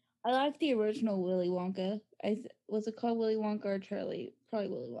 I like the original Willy Wonka. Was it called Willy Wonka or Charlie? Probably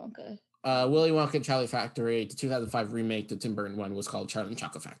Willy Wonka. Willy Wonka and Charlie Factory, the 2005 remake, the Tim Burton one was called Charlie and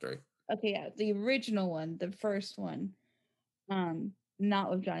Chocolate Factory. Okay, yeah, the original one, the first one.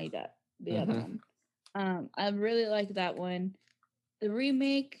 Not with Johnny Depp, the other one. I really like that one. The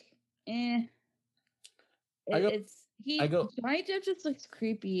remake, Johnny Depp just looks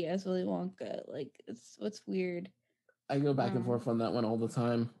creepy as Willy Wonka. Like it's what's weird. I go back and forth on that one all the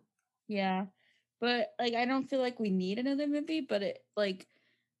time. Yeah, but like I don't feel like we need another movie. But it like,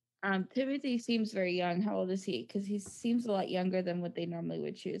 Timothy seems very young. How old is he? Because he seems a lot younger than what they normally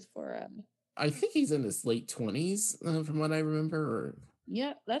would choose for. I think he's in his late 20s, from what I remember.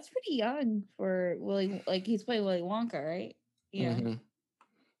 Yeah, that's pretty young for Willy. Like he's playing Willy Wonka, right? Yeah. Mm-hmm.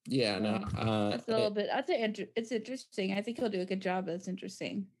 Yeah, no. That's a little bit. It's interesting. I think he'll do a good job. That's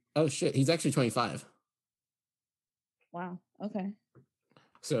interesting. Oh shit, he's actually 25. Wow. Okay.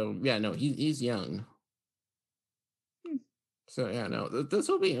 So yeah, no, he's young. So yeah, no, this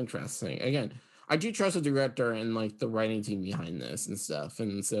will be interesting. Again, I do trust the director and like the writing team behind this and stuff,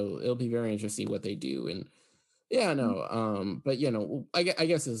 and so it'll be very interesting what they do. And yeah, no, but you know, I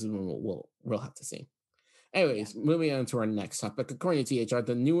guess this is we'll have to see. Anyways, moving on to our next topic. According to THR,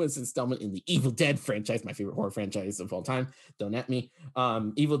 the newest installment in the Evil Dead franchise, my favorite horror franchise of all time, don't at me.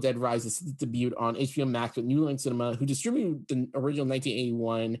 Evil Dead Rises debuted on HBO Max with New Line Cinema, who distributed the original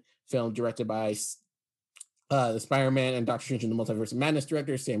 1981 film directed by the Spider-Man and Doctor Strange in the Multiverse of Madness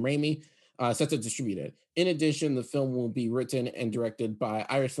director Sam Raimi, set to distribute it. In addition, the film will be written and directed by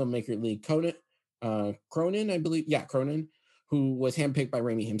Irish filmmaker Lee Cronin, I believe. Yeah, Cronin, who was handpicked by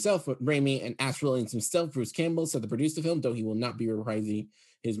Raimi himself. But Raimi and Ash Williams himself, Bruce Campbell, said to produce the film, though he will not be reprising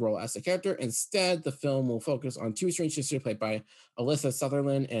his role as the character. Instead, the film will focus on two strange sisters played by Alyssa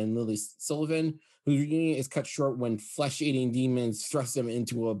Sutherland and Lily Sullivan, whose reunion is cut short when flesh-eating demons thrust them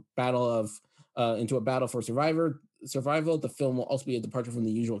into a battle for survival. The film will also be a departure from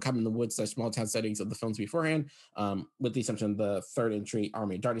the usual cabin in the woods / small town settings of the films beforehand, with the exception of the third entry,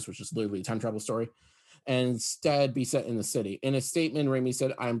 Army of Darkness, which is literally a time travel story, and instead be set in the city. In a statement, Raimi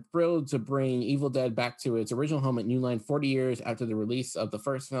said, "I'm thrilled to bring Evil Dead back to its original home at New Line 40 years after the release of the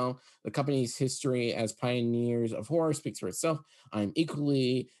first film. The company's history as pioneers of horror speaks for itself. I'm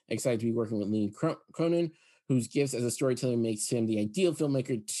equally excited to be working with Lee Cronin, whose gifts as a storyteller makes him the ideal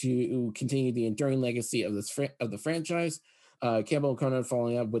filmmaker to continue the enduring legacy of the franchise." Campbell and Cronin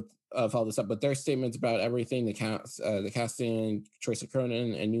followed this up with their statements about everything, the casting, choice of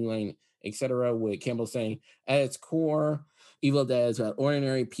Cronin and New Line, etc. With Campbell saying, "At its core, Evil Dead is about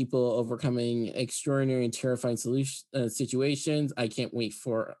ordinary people overcoming extraordinary and terrifying situations. I can't wait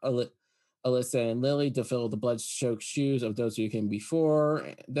for Alyssa and Lily to fill the blood-soaked shoes of those who came before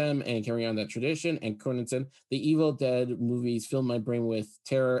them and carry on that tradition." And Cronin said, "The Evil Dead movies filled my brain with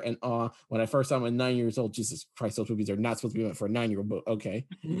terror and awe when I first saw them at 9 years old." Jesus Christ, those movies are not supposed to be meant for a 9-year-old, but okay.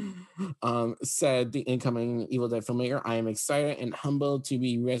 Said the incoming Evil Dead filmmaker, "I am excited and humbled to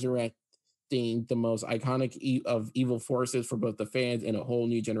be resurrecting the most iconic of evil forces for both the fans and a whole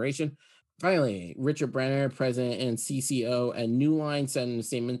new generation." Finally, Richard Brenner, president and CCO at New Line, said in a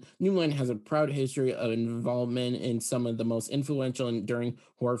statement, "New Line has a proud history of involvement in some of the most influential and enduring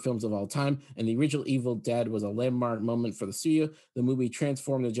horror films of all time, and the original Evil Dead was a landmark moment for the studio. The movie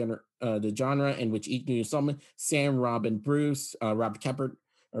transformed the genre in which each new installment, Sam, Rob, and Bruce, Rob Tappert,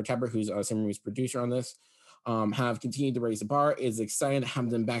 who's Sam Raimi's producer on this, have continued to raise the bar. It's exciting to have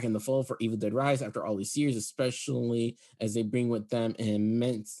them back in the fold for Evil Dead Rise after all these years, especially as they bring with them an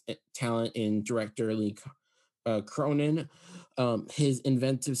immense talent in director Lee Cronin. His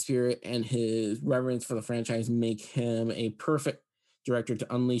inventive spirit and his reverence for the franchise make him a perfect director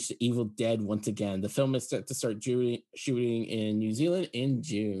to unleash the Evil Dead once again. The film is set to start shooting in New Zealand in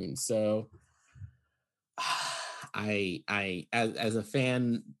June." So as a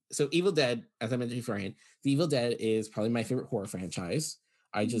fan, so Evil Dead, as I mentioned beforehand, the Evil Dead is probably my favorite horror franchise.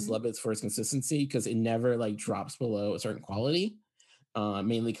 I just love it for its consistency because it never like drops below a certain quality.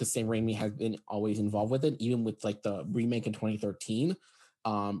 Mainly because Sam Raimi has been always involved with it, even with like the remake in 2013.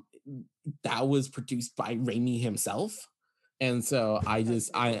 That was produced by Raimi himself. And so I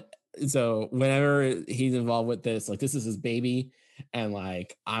so whenever he's involved with this, like this is his baby, and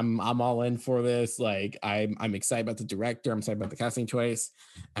like I'm all in for this. Like I'm excited about the director. I'm excited about the casting choice,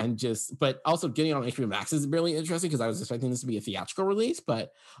 and just but also getting on HBO Max is really interesting because I was expecting this to be a theatrical release,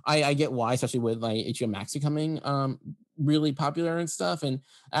 but I get why, especially with like HBO Max becoming really popular and stuff, and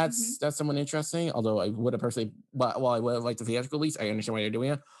Mm-hmm. that's somewhat interesting. Although I would have personally, while I would have liked the theatrical release, I understand why they're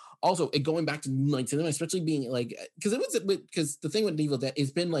doing it. Also, it going back to like cinema, especially being like because it was because the thing with Evil Dead, it's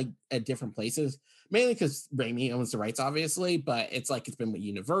been like at different places, mainly because Raimi owns the rights, obviously, but it's like it's been with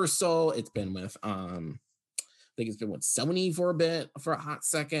Universal, it's been with I think it's been with Sony for a bit for a hot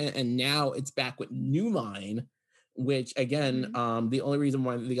second, and now it's back with New Line, which again, Mm-hmm. the only reason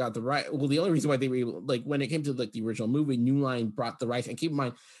why they got the right, well, the only reason why they were like when it came to like the original movie, New Line brought the rights, and keep in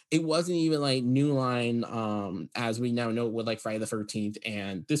mind, it wasn't even like New Line, as we now know with like Friday the 13th,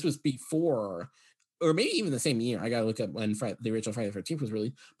 and this was before. Or maybe even the same year. I gotta look up when the original Friday the 13th was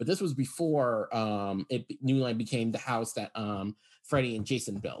released, but this was before New Line became the house that Freddie and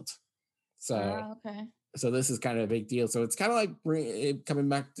Jason built. So Okay. this is kind of a big deal. So it's kind of like it coming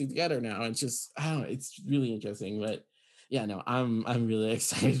back together now. It's just I don't know. It's really interesting, but yeah, no, I'm really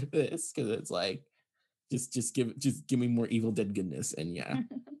excited for this because it's like just give me more Evil Dead goodness, and yeah,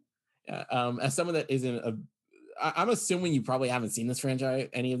 yeah. As someone that isn't a, I'm assuming you probably haven't seen this franchise,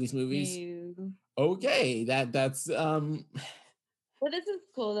 any of these movies. No. Okay, that's But this is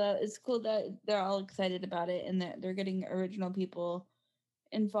cool though. It's cool that they're all excited about it and that they're getting original people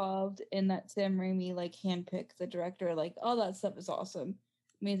involved and that Sam Raimi like handpicked the director. Like all that stuff is awesome.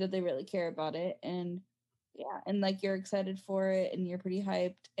 It means that they really care about it and yeah, and like you're excited for it and you're pretty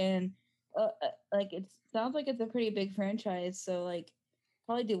hyped and like it sounds like it's a pretty big franchise. So like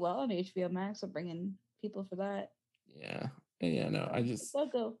probably do well on HBO Max. Or bringing people for that. yeah, yeah. No, I So it's just all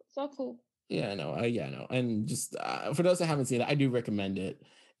go. It's all cool. yeah, no, yeah, no, and just for those that haven't seen it, I do recommend it.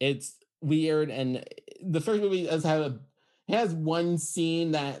 It's weird, and the first movie does have it has one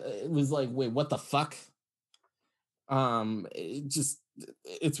scene that was like, wait, what the fuck? It just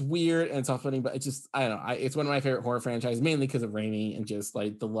it's weird and it's all funny, but it just I don't know. It's one of my favorite horror franchises, mainly because of Raimi and just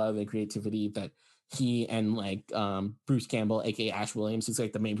like the love and creativity that he and like Bruce Campbell, aka Ash Williams, who's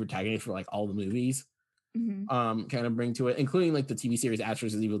like the main protagonist for like all the movies, Mm-hmm. kind of bring to it, including like the TV series Ash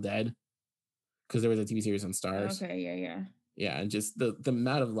vs. Evil Dead, because there was a TV series on Stars. Okay. Yeah. Yeah. Yeah, and just the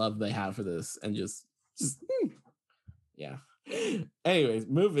amount of love they have for this, and just yeah. Anyways,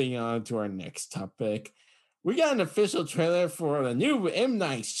 moving on to our next topic. We got an official trailer for the new M.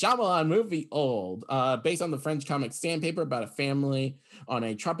 Night Shyamalan movie, Old, based on the French comic Sandpaper, about a family on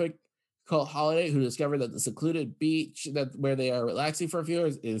a tropical holiday who discover that the secluded beach that where they are relaxing for a few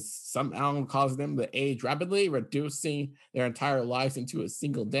hours is somehow causing them to age rapidly, reducing their entire lives into a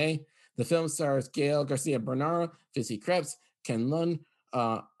single day. The film stars Gail Garcia Bernal, Fizzy Krebs, Ken Lund,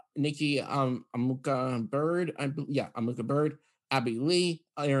 Nikki Amuka Bird, Amuka Bird, Abby Lee,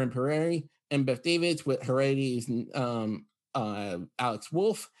 Aaron Pereri, and Beth Davids with Heredity's Alex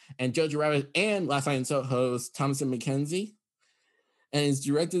Wolf, and Jojo Rabbit, and Last Night in Soho host Thomason McKenzie. And it's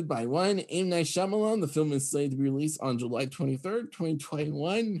directed by one M. Night Shyamalan. The film is slated to be released on July 23rd,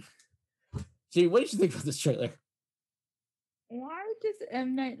 2021. Gee, what did you think of this trailer? Why does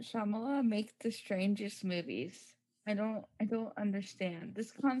M. Night Shyamalan make the strangest movies? I don't understand.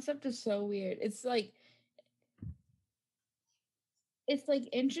 This concept is so weird. It's like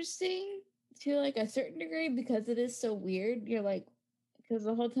interesting to like a certain degree because it is so weird. You're like because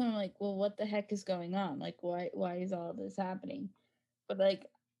the whole time I'm like, well, what the heck is going on? Like why is all this happening? But like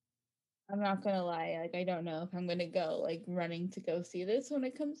I'm not gonna lie, like I don't know if I'm gonna go like running to go see this when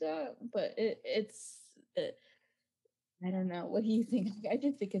it comes out, but I don't know. What do you think? I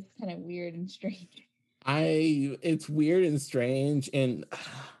just think it's kind of weird and strange. It's weird and strange, and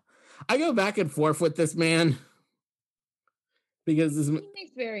I go back and forth with this man because He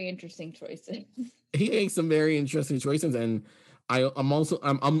makes very interesting choices. he makes some very interesting choices, and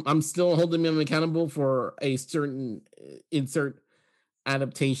I'm still holding him accountable for a certain insert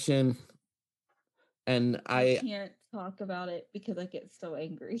adaptation, and I I can't talk about it because I get so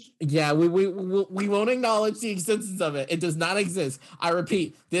angry. yeah, we won't acknowledge the existence of it. It does not exist. I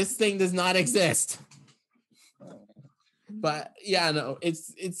repeat, this thing does not exist. But yeah, no,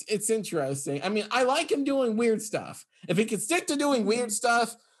 it's interesting. I mean, I like him doing weird stuff. If he could stick to doing weird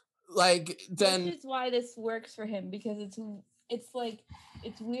stuff, like then Which is why this works for him because it's like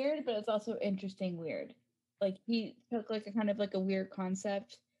it's weird, but it's also interesting weird. Like he took like a kind of like a weird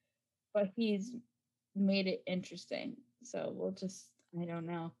concept, but he's made it interesting. So we'll just I don't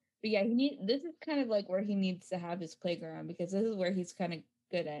know. But yeah, this is kind of like where he needs to have his playground because this is where he's kind of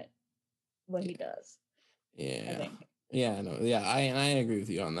good at what he does. I yeah. think. Yeah, no, yeah, I agree with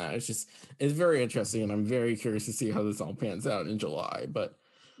you on that. It's very interesting, and I'm very curious to see how this all pans out in July. But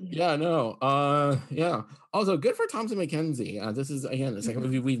Yeah. yeah, no, yeah. Also, good for Thompson McKenzie. This is again the second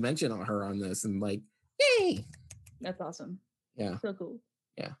movie Mhm. we've mentioned on her on this, and like, yay, That's awesome. yeah, So cool.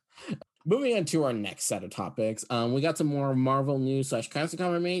 yeah. Moving on to our next set of topics, we got some more Marvel news slash casting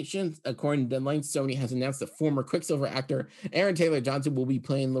confirmations. According to Deadline, Sony has announced that former Quicksilver actor Aaron Taylor Johnson will be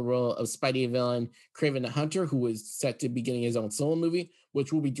playing the role of Spidey villain Kraven the Hunter, who is set to be getting his own solo movie,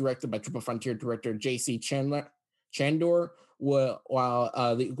 which will be directed by Triple Frontier director J.C. Chandor,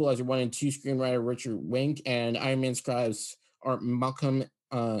 while the Equalizer 1 and 2 screenwriter Richard Wink and Iron Man scribes are Markham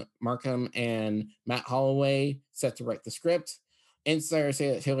and Matt Holloway set to write the script. Insiders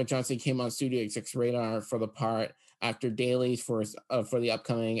say that Taylor Johnson came on Studio Exec's radar for the part after dailies for the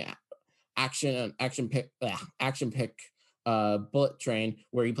upcoming action pick Bullet Train,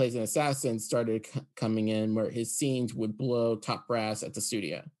 where he plays an assassin, started coming in, where his scenes would blow away top brass at the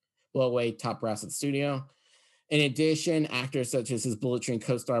studio. In addition, actors such as his Bullet Train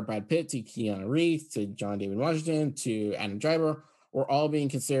co-star Brad Pitt to Keanu Reeves to John David Washington to Adam Driver were all being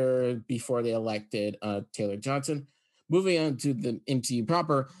considered before they elected Taylor Johnson. Moving on to the MCU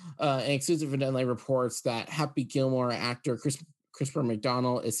proper, an exclusive for Deadline reports that Happy Gilmore actor Christopher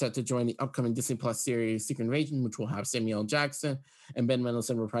McDonald is set to join the upcoming Disney Plus series Secret Invasion, which will have Samuel L. Jackson and Ben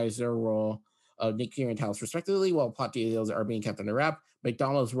Mendelsohn reprise their role of Nick Fury and Talos respectively, while plot details are being kept under wrap.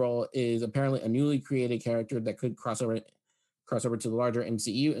 McDonald's role is apparently a newly created character that could cross over to the larger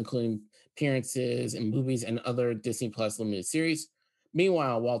MCU, including appearances in movies and other Disney Plus limited series.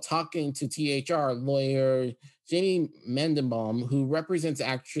 Meanwhile, while talking to THR, lawyer Jamie Mendenbaum, who represents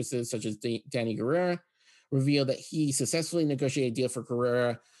actresses such as Danny Guerrera, revealed that he successfully negotiated a deal for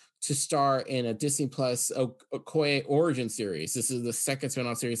Guerrera to star in a Disney Plus Okoye origin series. This is the second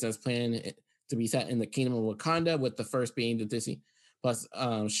spin-off series that's planned to be set in the Kingdom of Wakanda, with the first being the Disney Plus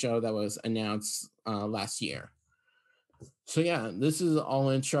show that was announced last year. So yeah, this is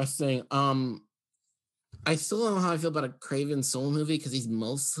all interesting. I still don't know how I feel about a Kraven solo movie because he's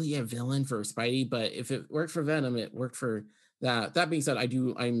mostly a villain for Spidey, but if it worked for Venom, it worked for that. That being said,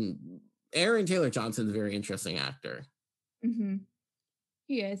 I'm Aaron Taylor Johnson's a very interesting actor. Mm-hmm.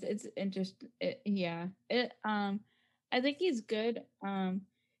 Yes, it's interesting. Yeah, I think he's good.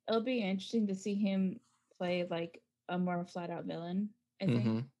 It'll be interesting to see him play like a more flat out villain.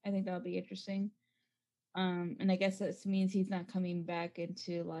 Mm-hmm. I think that'll be interesting. And I guess that means he's not coming back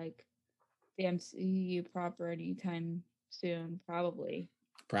into like the MCU proper anytime soon, probably.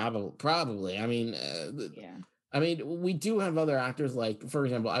 Probably. Yeah. I mean, we do have other actors like, for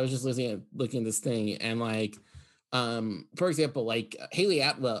example, I was just looking at this thing, and like, for example, like Haley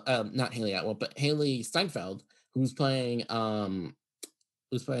Atwell, not Haley Atwell, but Haley Steinfeld, who's playing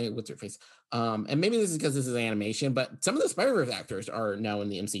what's her face, and maybe this is because this is animation, but some of the Spider-Verse actors are now in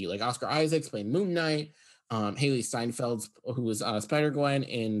the MCU, like Oscar Isaacs playing Moon Knight. Haley Steinfeld, who was Spider-Gwen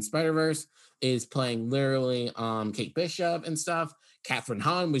in Spider-Verse, is playing literally Kate Bishop and stuff. Catherine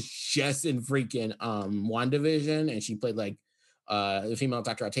Hahn was just in freaking WandaVision, and she played like the female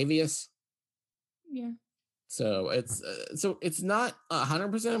Dr. Octavius. Yeah. So it's not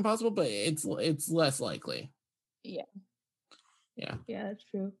 100% impossible, but it's less likely. Yeah. Yeah. Yeah, that's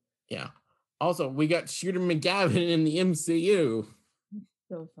true. Yeah. Also, we got Shooter McGavin in the MCU.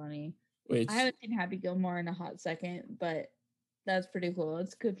 So funny. Which I haven't seen Happy Gilmore in a hot second, but that's pretty cool.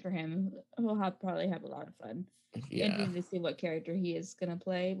 It's good for him. He'll probably have a lot of fun. yeah. Interesting to see what character he is gonna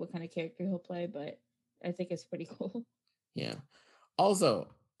play, what kind of character he'll play, but I think it's pretty cool. Yeah. Also,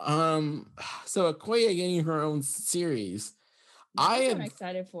 so Okoye getting her own series. I'm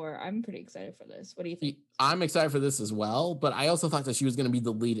excited for. I'm pretty excited for this. What do you think? I'm excited for this as well, but I also thought that she was going to be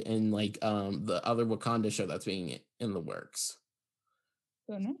the lead in like the other Wakanda show that's being in the works.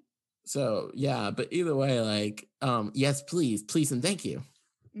 Don't know. So yeah, but either way, like yes, please, and thank you.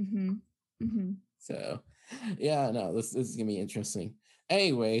 Mm-hmm. Mm-hmm. So yeah, no, this is gonna be interesting.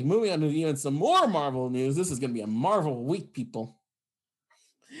 Anyway, moving on to even some more Marvel news. This is gonna be a Marvel week, people.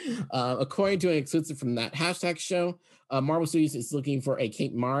 According to an exclusive from that hashtag show, Marvel Studios is looking for a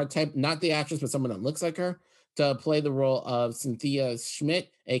Kate Mara type, not the actress, but someone that looks like her, to play the role of Cynthia Schmidt,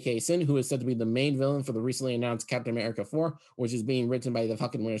 aka Sin, who is said to be the main villain for the recently announced Captain America 4, which is being written by the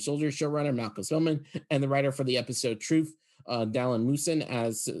Falcon Winter Soldier showrunner Malcolm Spellman and the writer for the episode Truth, Dallin Moosin,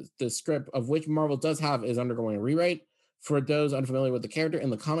 as the script of which Marvel does have is undergoing a rewrite. For those unfamiliar with the character,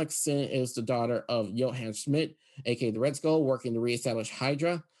 in the comics, Sin is the daughter of Johann Schmidt, aka the Red Skull, working to reestablish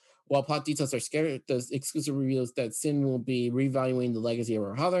Hydra. While plot details are scarce, the exclusive reveals that Sin will be revaluing the legacy of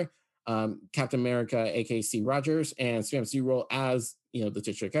her father, Captain America, aka Steve Rogers, and Sam Rockwell as the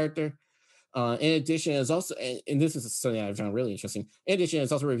titular character. In addition, it's also, and this is something I found really interesting. In addition,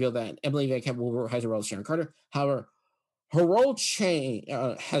 it's also revealed that Emily Van Camp will reprise her role as Sharon Carter. However, her role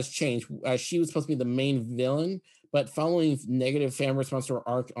has changed. She was supposed to be the main villain, but following negative fan response to her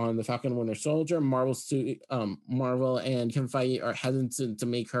arc on the Falcon and Winter Soldier, Marvel and Kevin Feige are hesitant to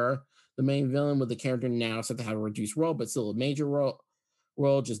make her the main villain, with the character now set to have a reduced role, but still a major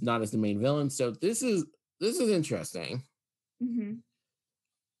role, just not as the main villain. So this is interesting. Mm-hmm.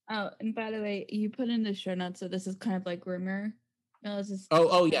 Oh, and by the way, you put in the show notes, so this is kind of like rumor. No,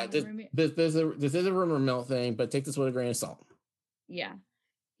 Oh yeah, kind of rumor. this is a rumor mill thing, but take this with a grain of salt. Yeah,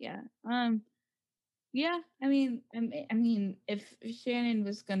 yeah. Yeah. I mean, if Shannon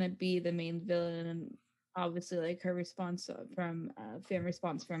was gonna be the main villain, and obviously, like her response from fan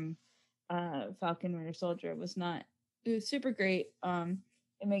response from Falcon Winter Soldier was not, it was super great.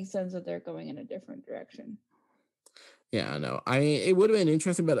 It makes sense that they're going in a different direction. Yeah, I know. It would have been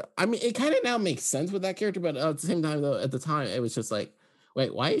interesting, but I mean, it kind of now makes sense with that character. But at the same time, though, at the time, it was just like,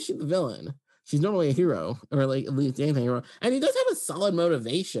 wait, why is she the villain? She's normally a hero, or like at least anything hero, and he does have a solid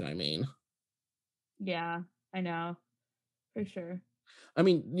motivation. I mean, Yeah, I know for sure. I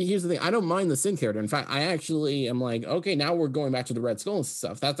mean, here's the thing: I don't mind the Sin character. In fact, I actually am like, okay, now we're going back to the Red Skull and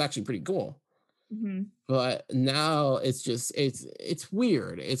stuff. That's actually pretty cool. Mm-hmm. But now it's just it's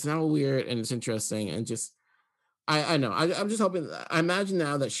weird. It's now weird and it's interesting and just I know. I'm just hoping. I imagine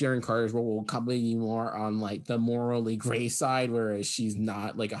now that Sharon Carter's role will probably be more on like the morally gray side, whereas she's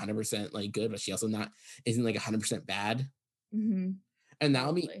not like 100% like good, but she also not isn't like 100% bad. Mm-hmm. And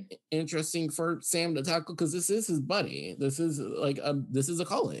that'll be Totally. interesting for Sam to tackle because this is his buddy. This is a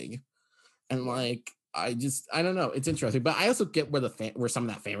colleague, and Yeah. like I don't know. It's interesting, but I also get where some of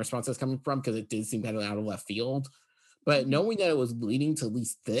that fan response is coming from because it did seem kind of out of left field. But Mm-hmm. knowing that it was leading to at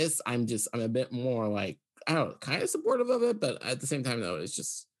least this, I'm a bit more like I don't know, kind of supportive of it, but at the same time though, it's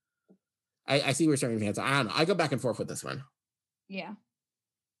just I see where certain fans are. I don't know. I go back and forth with this one. Yeah,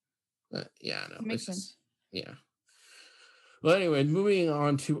 But yeah, no, makes it's just sense. yeah. Well, anyway, moving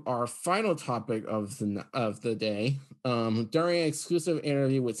on to our final topic of the day. During an exclusive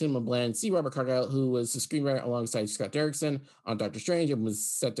interview with Cinema Blend, C. Robert Cargill, who was the screenwriter alongside Scott Derrickson on Doctor Strange, and was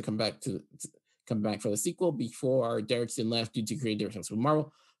set to come back for the sequel before Derrickson left due to creative differences with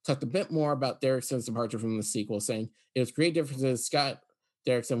Marvel. Talked a bit more about Derrickson's departure from the sequel, saying it was creative differences. Scott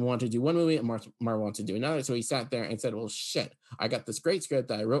Derrickson wanted to do one movie and Marvel wanted to do another. So he sat there and said, well, shit, I got this great script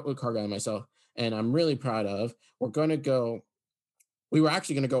that I wrote with Cargill and myself, and I'm really proud of. We were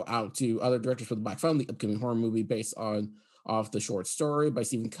actually going to go out to other directors for the Black Phone, the upcoming horror movie based on off the short story by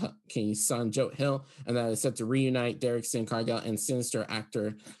Stephen King's son, Joe Hill, and that is set to reunite Derrickson, Cargill, and sinister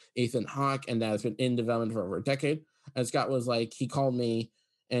actor Ethan Hawke, and that has been in development for over a decade. And Scott was like, he called me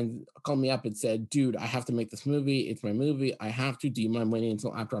up and said, dude, I have to make this movie. It's my movie. I have to. Do you mind waiting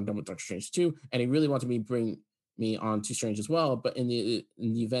until after I'm done with Doctor Strange 2? And he really wanted me to bring me on to Strange as well. But in the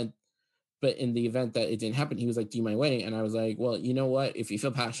event that it didn't happen, he was like, do you mind waiting? And I was like, well, you know what? If you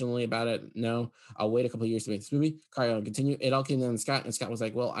feel passionately about it, no, I'll wait a couple of years to make this movie. Carry on, continue. It all came down to Scott, and Scott was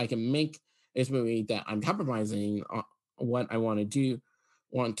like, well, I can make this movie that I'm compromising on what I want to do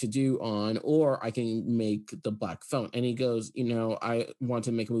on, or I can make the Black Phone. And he goes, I want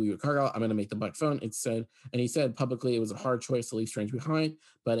to make a movie with Cargill. I'm going to make the Black Phone. And he said publicly it was a hard choice to leave Strange behind,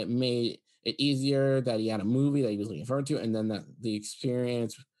 but it made it easier that he had a movie that he was looking forward to, and then that the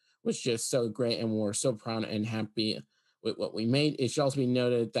experience was just so great, and we're so proud and happy with what we made. It should also be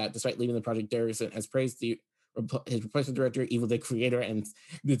noted that despite leaving the project, Derrickson has praised his replacement director, Evil Dead creator, and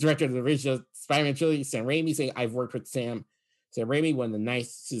the director of the original Spider-Man trilogy, Sam Raimi, saying, I've worked with Sam Raimi, one of the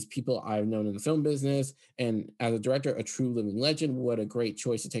nicest people I've known in the film business, and as a director, a true living legend. What a great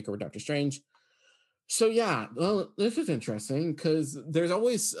choice to take over Doctor Strange. So yeah, well, this is interesting because there's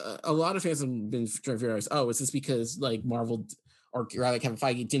always a lot of fans have been trying to figure out, oh, is this because like Marvel or rather Kevin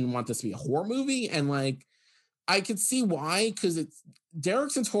Feige didn't want this to be a horror movie? And like, I could see why, because it's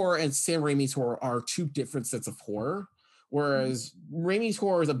Derrickson's horror and Sam Raimi's horror are two different sets of horror. Mhm. Whereas Raimi's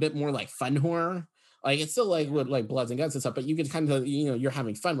horror is a bit more like fun horror. Like it's still like Yeah. with like bloods and guts and stuff, but you can kind of you're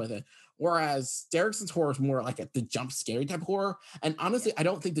having fun with it. Whereas Derrickson's horror is more like the jump scary type of horror. And honestly, Yeah. I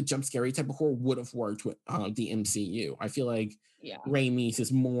don't think the jump scary type of horror would have worked with the MCU. I feel like Yeah. Raimi's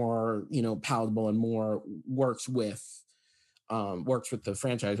is more palatable and more works with the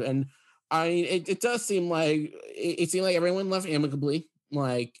franchise. And it does seem like it seemed like everyone left amicably.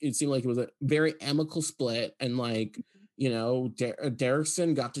 Like it seemed like it was a very amicable split, and like Mhm.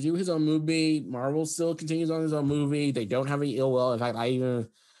 Derrickson got to do his own movie. Marvel still continues on his own movie. They don't have any ill will. In fact,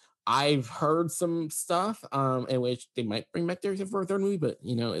 I've heard some stuff in which they might bring back Derrickson for a third movie, but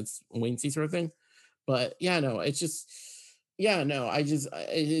it's a wait and see sort of thing. But yeah, no, it's just Yeah, no, it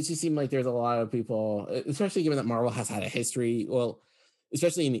just seemed like there's a lot of people, especially given that Marvel has had a history. Well,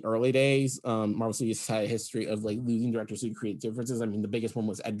 especially in the early days, Marvel Studios has had a history of like losing directors who create differences. I mean, the biggest one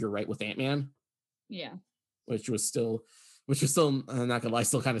was Edgar Wright with Ant-Man, Yeah. which was still, not gonna lie,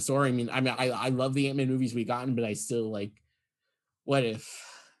 still kind of sore. I love the Ant-Man movies we gotten, but I still like, what if?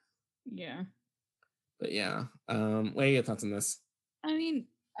 Yeah. But yeah, what are your thoughts on this? I mean,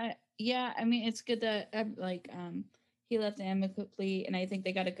 yeah, I mean, it's good that he left amicably, and I think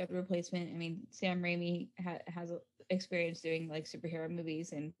they got a good replacement. I mean, Sam Raimi has experience doing like superhero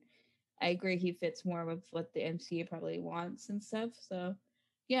movies, and I agree he fits more with what the MCU probably wants and stuff. So,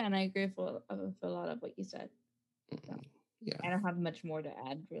 yeah, and I agree with a lot of what you said. So, Yeah. I don't have much more to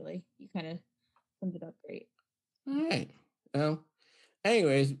add, really. You kind of summed it up great. All right. Well,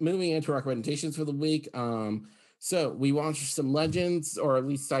 anyways, moving into recommendations for the week. So we watched some Legends, or at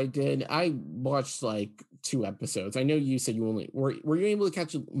least I did. I watched like 2 episodes. I know you said you only were you able to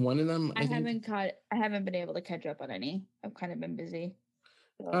catch one of them? I haven't been able to catch up on any. I've kind of been busy.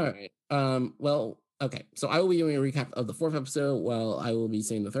 So. All right. Well, okay. So I will be doing a recap of the 4th episode, while I will be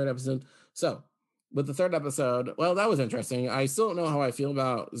seeing the 3rd episode. So with the 3rd episode, well, that was interesting. I still don't know how I feel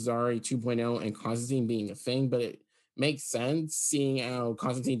about Zari 2.0 and Constantine being a thing, but it makes sense seeing how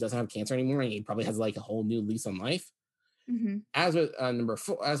Constantine doesn't have cancer anymore, and he probably has like a whole new lease on life. Mm-hmm. As with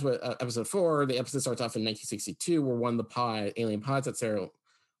episode 4, the episode starts off in 1962, where one of the alien pods that Sarah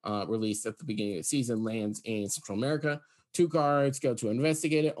released at the beginning of the season lands in Central America. 2 guards go to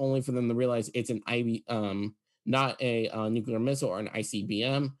investigate it, only for them to realize it's an not a nuclear missile or an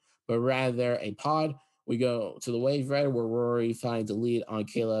ICBM, but rather a pod. We go to the Wave Rider, where Rory finds a lead on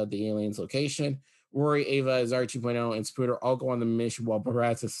Kayla, the alien's location. Rory, Ava, Zari 2.0, and Spooter all go on the mission while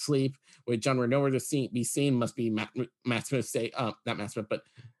Barat's asleep, with John nowhere to be seen. Must be Matt Smith say, not Matt Smith, but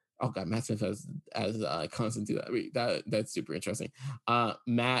oh god, Matt Smith as Constantine. That's super interesting.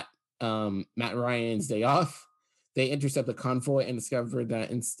 Matt Ryan's day off. They intercept the convoy and discover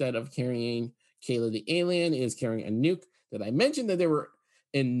that instead of carrying Kayla the alien, is carrying a nuke. That I mentioned that they were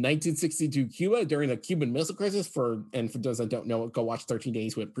in 1962 Cuba during the Cuban Missile Crisis. For those that don't know, go watch 13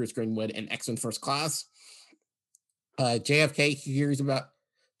 Days with Bruce Greenwood and X-Men First Class. JFK hears about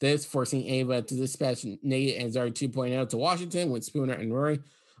this, forcing Ava to dispatch Nate and Zari 2.0 to Washington, with Spooner and Rory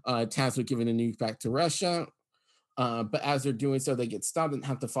tasked with giving the nuke back to Russia. But as they're doing so, they get stopped and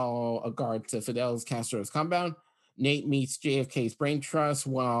have to follow a guard to Fidel Castro's compound. Nate meets JFK's brain trust,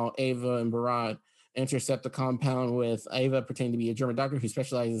 while Ava and Barat intercept the compound, with Ava pretending to be a German doctor who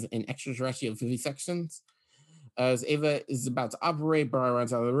specializes in extraterrestrial vivisections. As Ava is about to operate, Barat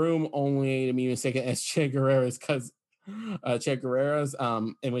runs out of the room, only to be mistaken as Che Guevara's cousin. Che Guevara's,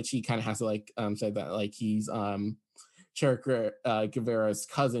 in which he kind of has to say that like he's Che Guevara's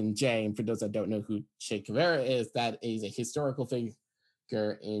cousin Jay. And for those that don't know who Che Guevara is, that is a historical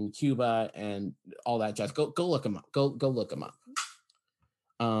figure in Cuba and all that jazz. Go look him up. Go look him up.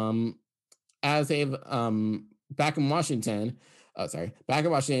 As they've back in Washington,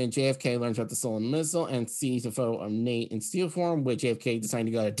 JFK learns about the stolen missile and sees a photo of Nate in steel form, with JFK deciding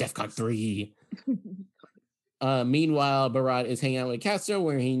to go to DEFCON 3. Meanwhile, Barat is hanging out with Castro,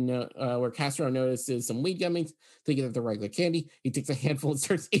 where Castro notices some weed gummies, thinking that they're regular candy. He takes a handful and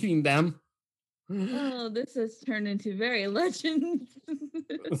starts eating them. Oh, this has turned into very legend.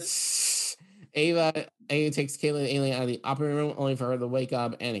 Ava takes Kayla the alien out of the operating room, only for her to wake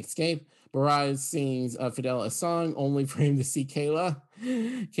up and escape. Barat sings Fidel a song, only for him to see Kayla.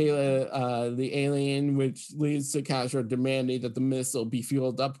 Kayla, the alien, which leads to Castro demanding that the missile be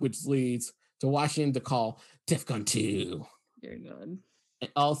fueled up, which leads to Washington to call DEFCON 2. Dear God.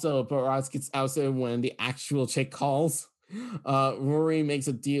 Also, Barat gets ousted when the actual chick calls. Rory makes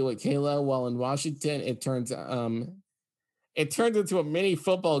a deal with Kayla while in Washington. It turns into a mini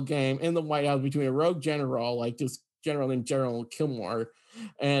football game in the White House between a rogue general, like this general named General Kilmore,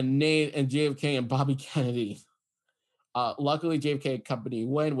 and Nate and JFK and Bobby Kennedy. Luckily, JFK and company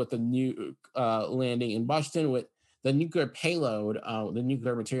win with the nuke landing in Washington with the nuclear payload, the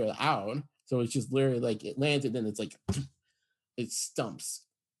nuclear material out. So it's just literally like it lands and then it's like it stumps,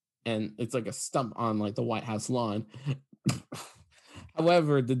 and it's like a stump on like the White House lawn.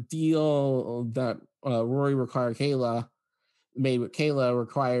 However, the deal that Rory made with Kayla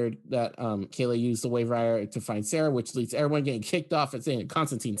required that Kayla use the Wave Rider to find Sarah, which leads to everyone getting kicked off at St.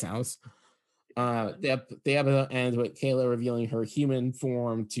 Constantine's house. The episode ends with Kayla revealing her human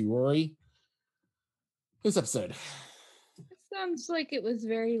form to Rory. This episode. It sounds like it was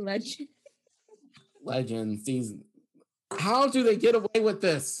very legend. Legends. How do they get away with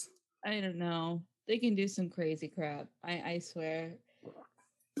this? I don't know. They can do some crazy crap. I swear.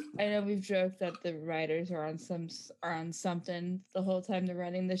 I know we've joked that the writers are on something the whole time they're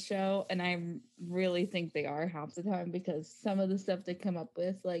running the show, and I really think they are half the time, because some of the stuff they come up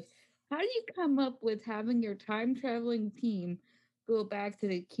with, like, how do you come up with having your time traveling team go back to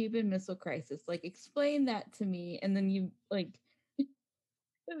the Cuban Missile Crisis? Like, explain that to me, and then you like,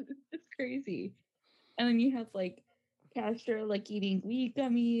 it's crazy. And then you have like Castro like eating weed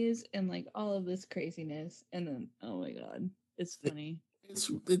gummies and like all of this craziness, and then oh my god, it's funny. It's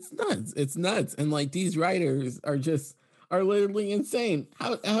nuts. It's nuts. And like these writers are literally insane.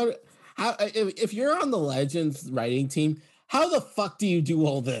 How if you're on the Legends writing team, how the fuck do you do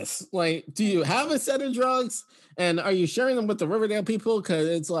all this? Like, do you have a set of drugs? And are you sharing them with the Riverdale people? Because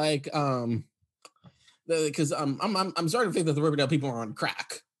it's like because I'm starting to think that the Riverdale people are on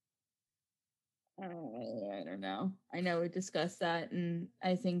crack. I don't know. I know we discussed that, and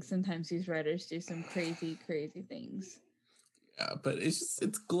I think sometimes these writers do some crazy, crazy things. Yeah, but it's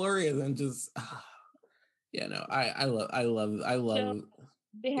glorious and just yeah, no, I love So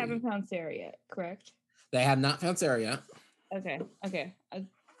they haven't found Sarah yet, correct? They have not found Sarah yet. Okay.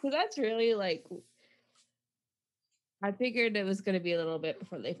 So that's really like, I figured it was going to be a little bit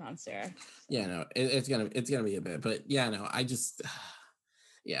before they found Sarah. So. Yeah, no, it's gonna be a bit, but yeah, no, I just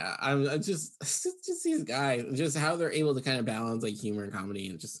yeah, I'm just these guys, just how they're able to kind of balance like humor and comedy,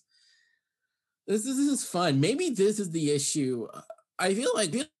 and just this is fun. Maybe this is the issue. I feel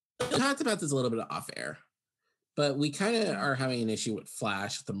like we talked about this a little bit off air, but we kind of are having an issue with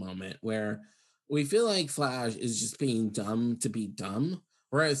Flash at the moment, where we feel like Flash is just being dumb to be dumb,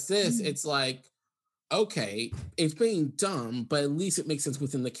 whereas this, it's like, okay, it's being dumb, but at least it makes sense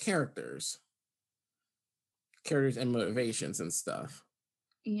within the characters and motivations and stuff.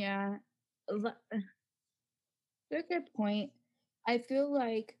 Yeah, that's a good point. I feel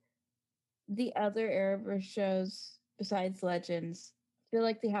like the other Arrowverse shows besides Legends feel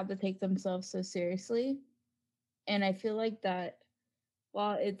like they have to take themselves so seriously, and I feel like that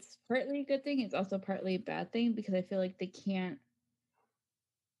while it's partly a good thing, it's also partly a bad thing, because I feel like they can't.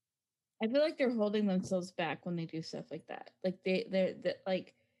 I feel like they're holding themselves back when they do stuff like that. Like they're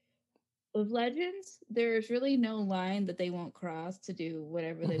like, with Legends, there's really no line that they won't cross to do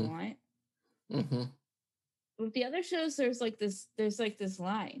whatever they want. With the other shows, there's like this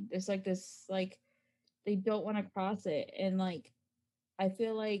line. There's like this, like, they don't want to cross it. And like, I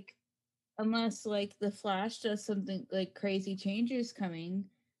feel like unless like the Flash does something like crazy changes coming,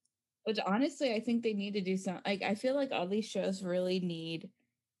 which honestly I think they need to do some, like, I feel like all these shows really need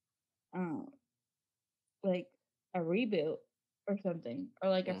um like a reboot or something, or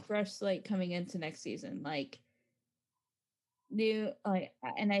like a fresh slate coming into next season, like new, like,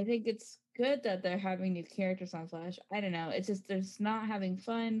 and I think it's good that they're having new characters on Flash. I don't know, it's just there's not having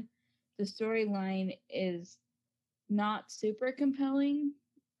fun. The storyline is not super compelling,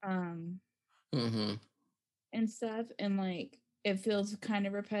 and stuff, and like it feels kind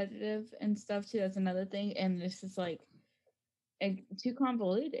of repetitive and stuff too. That's another thing, and it's just like too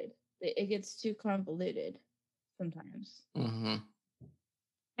convoluted. It gets too convoluted sometimes. I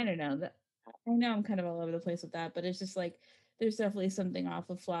don't know that. I know I'm kind of all over the place with that, but it's just like there's definitely something off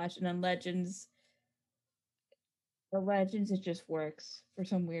of Flash, and then Legends. The Legends, it just works for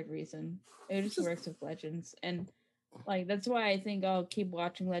some weird reason. It just works with Legends, and like that's why I think I'll keep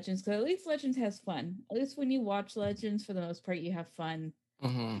watching Legends, because at least Legends has fun. At least when you watch Legends, for the most part, you have fun.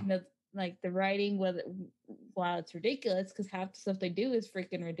 You know, like the writing, while it's ridiculous, because half the stuff they do is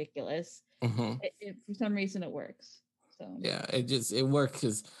freaking ridiculous. For some reason, it works. So yeah, it works,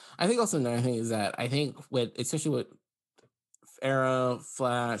 because I think also another thing is that I think especially with Arrow,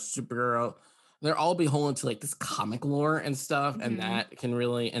 Flash, Supergirl, they're all beholden to like this comic lore and stuff, and that can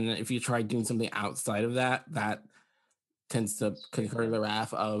really, and if you try doing something outside of that, that tends to concur the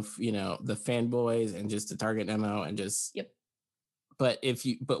wrath of the fanboys and just the target demo and just But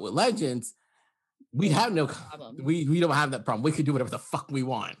with Legends, we have no problem. We don't have that problem. We could do whatever the fuck we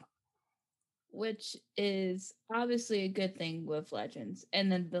want, which is obviously a good thing with Legends.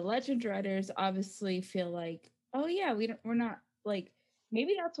 And then the Legend writers obviously feel like, oh yeah, we're not like,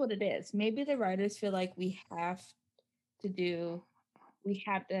 maybe that's what it is. Maybe the writers feel like we have to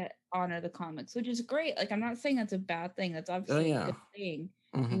honor the comics, which is great. Like, I'm not saying that's a bad thing. That's obviously a good thing.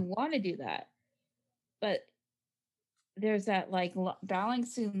 You want to do that. But there's that like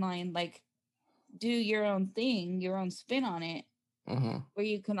balancing line, like, do your own thing, your own spin on it, where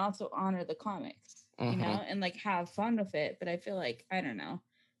you can also honor the comics, and like have fun with it. But I feel like, I don't know,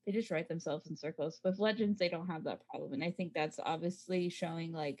 they just write themselves in circles. With Legends, they don't have that problem, and I think that's obviously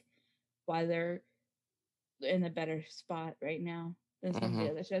showing like why they're in a better spot right now than some of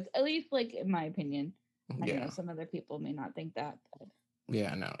the other shows. At least, like, in my opinion. I don't know. Some other people may not think that. But.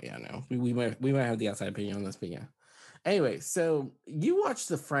 Yeah, no. We might have the outside opinion on this, but yeah. Anyway, so you watched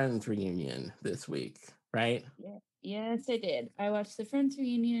the Friends reunion this week, right? Yeah. Yes, I did. I watched the Friends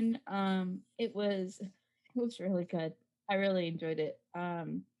reunion. It was really good. I really enjoyed it. I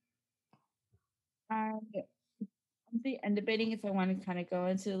honestly, I'm debating if I want to kind of go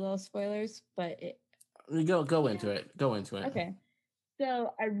into the little spoilers, but Go yeah. into it. Go into it. Okay.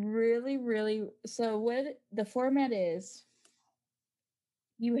 So I really, really so what the format is,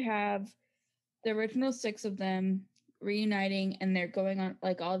 you have the original six of them reuniting and they're going on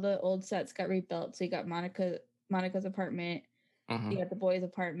like all the old sets got rebuilt. So you got Monica's apartment, Mm-hmm. you got the boys'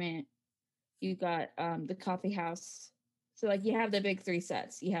 apartment, you got the coffee house. So like you have the big three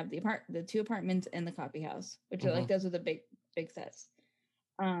sets. You have the two apartments and the coffee house, which are Mm-hmm. like those are the big sets.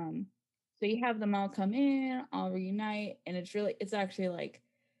 Um so you have them all come in, all reunite, and it's actually like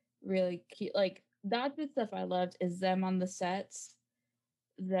really cute. Like that's the stuff I loved is them on the sets,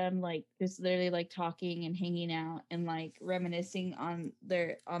 them like just literally like talking and hanging out and like reminiscing on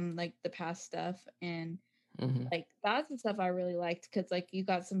like the past stuff, and Mm-hmm. like that's the stuff I really liked because like you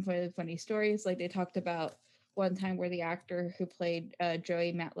got some really funny stories. Like they talked about one time where the actor who played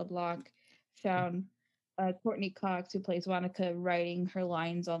Joey, Matt LeBlanc, found Courtney Cox, who plays Monica, writing her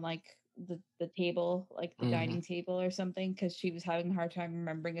lines on like the table, like the Mm-hmm. dining table or something, because she was having a hard time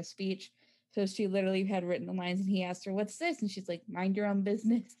remembering a speech. So she literally had written the lines, and he asked her, "What's this?" And she's like, "Mind your own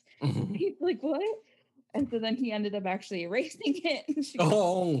business." Mm-hmm. He's like, "What?" And so then he ended up actually erasing it, and she got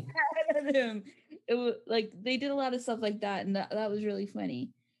Oh. mad at him. It was like they did a lot of stuff like that, and that was really funny.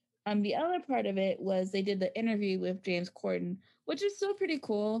 The other part of it was they did the interview with James Corden, which is still pretty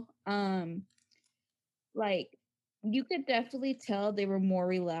cool. Like you could definitely tell they were more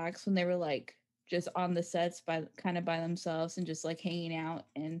relaxed when they were like just on the sets by kind of by themselves and just like hanging out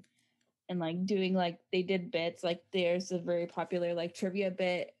and like doing like they did bits. Like there's a very popular like trivia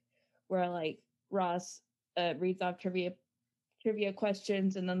bit where like Ross reads off trivia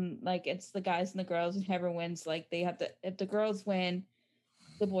questions, and then like it's the guys and the girls, and whoever wins, like they have to, if the girls win,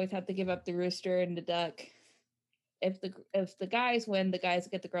 the boys have to give up the rooster and the duck. If the guys win, the guys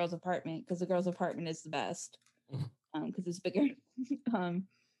get the girls' apartment because the girls' apartment is the best, because it's bigger. um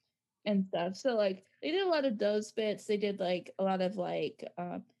and stuff. So like they did a lot of those bits. They did like a lot of like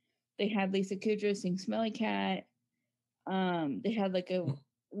they had Lisa Kudrow sing Smelly Cat. They had like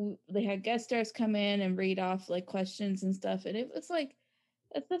they had guest stars come in and read off like questions and stuff, and it was like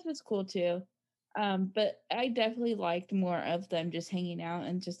that stuff was cool too. But I definitely liked more of them just hanging out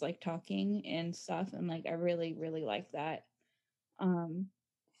and just like talking and stuff, and like I really really liked that. Um,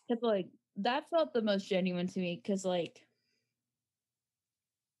 cause like that felt the most genuine to me, cause like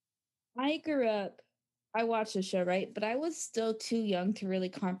I grew up, I watched the show, right? But I was still too young to really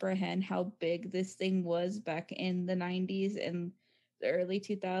comprehend how big this thing was back in the 90s and the early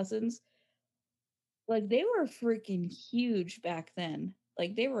 2000s. Like they were freaking huge back then.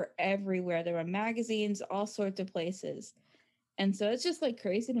 Like they were everywhere. There were magazines, all sorts of places. And so it's just like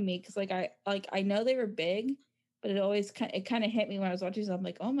crazy to me because I know they were big, but it kind of hit me when I was watching. So I'm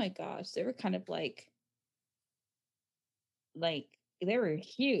like, oh my gosh, they were kind of like they were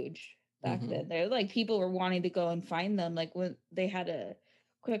huge back Mm-hmm. then. They're like people were wanting to go and find them. Like when they had a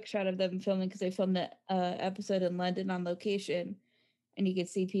quick shot of them filming because they filmed the episode in London on location, and you could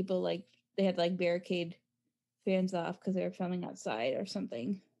see people like they had like barricade fans off because they were filming outside or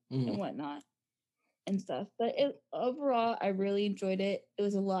something Mm-hmm. and whatnot and stuff. But overall, I really enjoyed it. It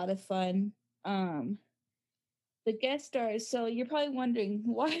was a lot of fun. Um, the guest stars. So you're probably wondering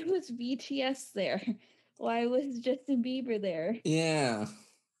why was BTS there? Why was Justin Bieber there? Yeah.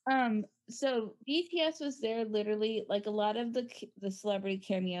 So BTS was there literally like a lot of the celebrity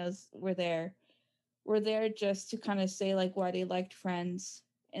cameos were there just to kind of say like why they liked Friends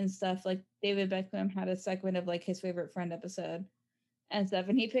and stuff. Like David Beckham had a segment of like his favorite Friend episode and stuff,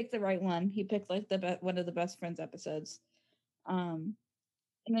 and he picked the right one. He picked like one of the best Friends episodes. Um,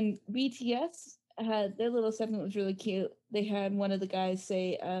 and then BTS had their little segment was really cute. They had one of the guys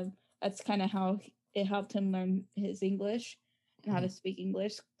say that's kind of how it helped him learn his English and how to speak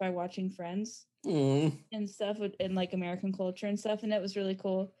English by watching Friends Mm-hmm. and stuff and like American culture and stuff, and that was really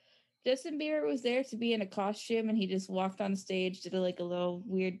cool. Justin Bieber was there to be in a costume, and he just walked on stage, did like a little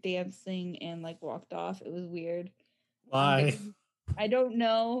weird dance thing, and like walked off. It was weird. Why? I don't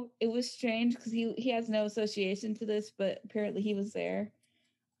know. It was strange because he has no association to this, but apparently he was there.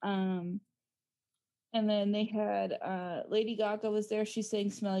 Um, and then they had Lady Gaga was there. She sang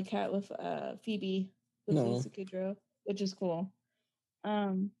 "Smelly Cat" with Phoebe with No. Lisa Kudrow, which is cool.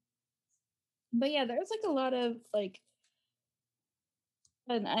 Um, but yeah, there's like a lot of like,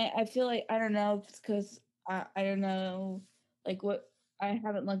 and I feel like I don't know if it's because I don't know like what I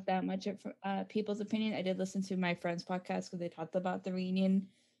haven't looked that much at people's opinion. I did listen to my friend's podcast because they talked about the reunion,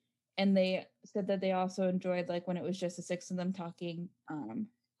 and they said that they also enjoyed like when it was just the six of them talking and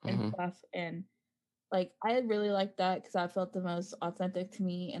stuff. And like I really liked that because I felt the most authentic to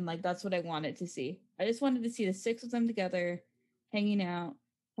me, and like that's what I wanted to see. I just wanted to see the six of them together, hanging out,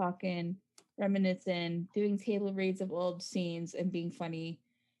 talking, reminiscing, doing table reads of old scenes, and being funny.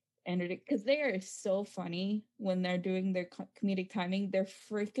 And because they are so funny when they're doing their comedic timing, they're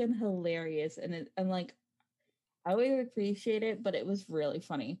freaking hilarious, and like I always appreciate it, but it was really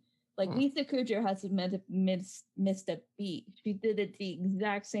funny. Like Lisa Kudrow hasn't missed a beat. She did it the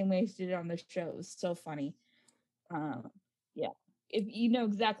exact same way she did it on the show. It was so funny. Yeah, if you know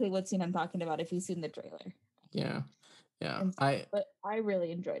exactly what scene I'm talking about, if you've seen the trailer. Yeah. But I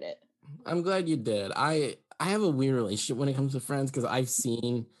really enjoyed it. I'm glad you did. I have a weird relationship when it comes to Friends because I've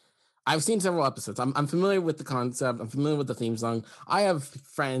seen several episodes. I'm familiar with the concept. I'm familiar with the theme song. I have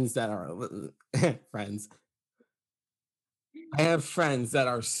friends that are friends. I have friends that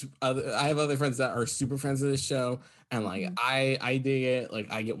are I have other friends that are super fans of this show, and like I dig it.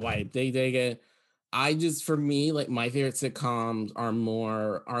 Like I get why they dig it. I just, for me, like my favorite sitcoms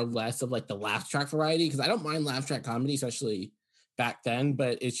are less of like the laugh track variety because I don't mind laugh track comedy, especially back then.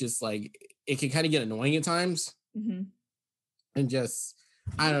 But it's just like it can kind of get annoying at times, and just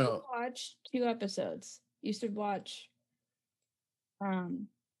I don't know. Watch 2 episodes. You should watch.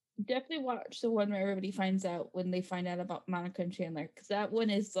 Definitely watch the one where everybody finds out when they find out about Monica and Chandler, because that one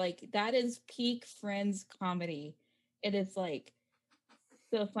is like that is peak Friends comedy. It is like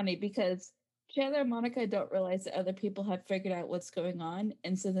so funny because Chandler and Monica don't realize that other people have figured out what's going on,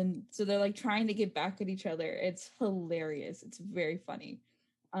 and so they're like trying to get back at each other. It's hilarious. It's very funny.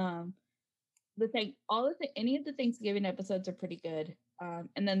 Any of the Thanksgiving episodes are pretty good.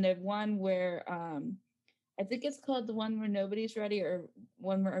 And then the one where I think it's called the one where nobody's ready or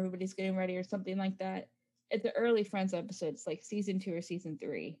one where everybody's getting ready or something like that. It's an early Friends episode. It's like season 2 or season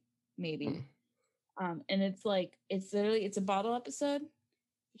 3, maybe. And it's like it's a bottle episode.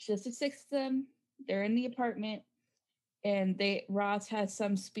 It's just the six of them. They're in the apartment, and Ross has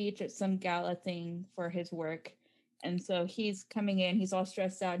some speech at some gala thing for his work, and so he's coming in. He's all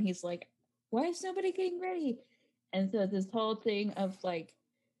stressed out, and he's like, "Why is nobody getting ready?" And so this whole thing of like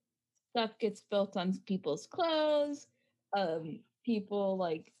stuff gets spilt on people's clothes. People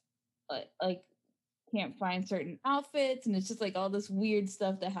like can't find certain outfits, and it's just like all this weird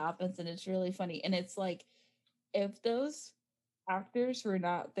stuff that happens, and it's really funny. And it's like if those actors were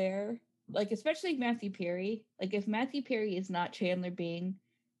not there, like especially Matthew Perry, like if Matthew Perry is not Chandler Bing,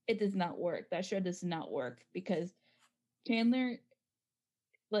 it does not work. That show does not work because Chandler,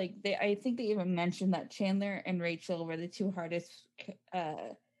 like I think they even mentioned that Chandler and Rachel were the two hardest.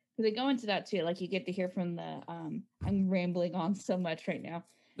 They go into that too. Like you get to hear from the. I'm rambling on so much right now.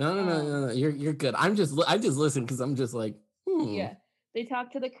 No. You're good. I just listen because I'm just like. Yeah, they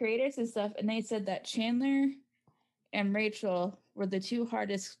talked to the creators and stuff, and they said that Chandler and Rachel were the two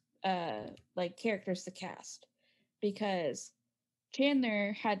hardest like characters to cast because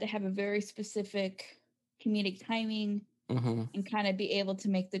Chandler had to have a very specific comedic timing and kind of be able to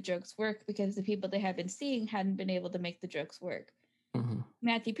make the jokes work because the people they had been seeing hadn't been able to make the jokes work.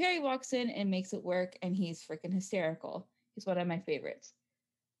 Matthew Perry walks in and makes it work, and he's freaking hysterical. He's one of my favorites.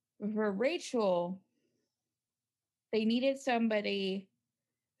 For Rachel, they needed somebody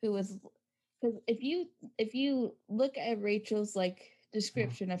who was because if you look at Rachel's like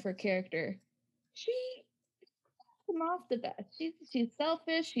description of her character, she come off the best. She's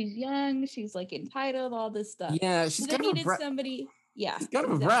selfish. She's young. She's like entitled. All this stuff. Yeah, she's so they needed somebody. Yeah, she's kind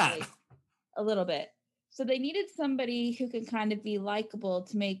of a brat. A little bit. So they needed somebody who could kind of be likable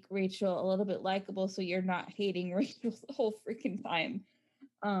to make Rachel a little bit likable, so you're not hating Rachel the whole freaking time.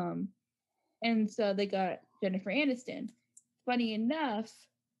 And so they got Jennifer Aniston. Funny enough,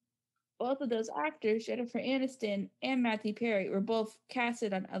 both of those actors, Jennifer Aniston and Matthew Perry, were both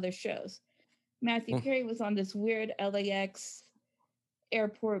casted on other shows. Matthew Perry was on this weird LAX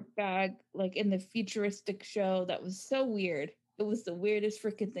airport bag, like in the futuristic show that was so weird. It was the weirdest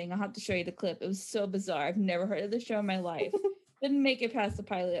freaking thing. I'll have to show you the clip. It was so bizarre. I've never heard of the show in my life. Didn't make it past the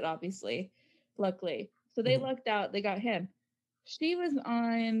pilot, obviously, luckily. So they lucked out. They got him. Jennifer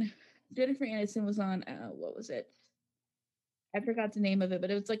Aniston was on, what was it? I forgot the name of it,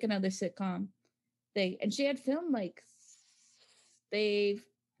 but it was like another sitcom thing. And she had filmed like they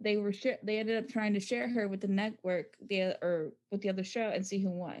ended up trying to share her with the network, with the other show and see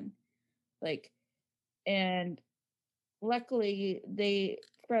who won. Like, and luckily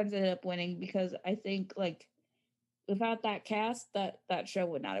Friends ended up winning because I think like without that cast, that show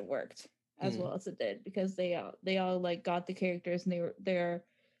would not have worked as well as it did, because they all like got the characters, and they're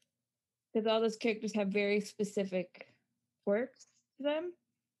because all those characters have very specific quirks to them,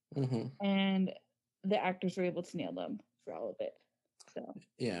 and the actors were able to nail them for all of it. So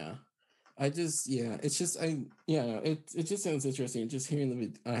yeah. It's just it just sounds interesting. Just hearing the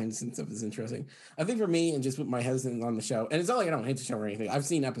behind the scenes stuff is interesting. I think for me, and just with my husband on the show, and it's not like I don't hate the show or anything. I've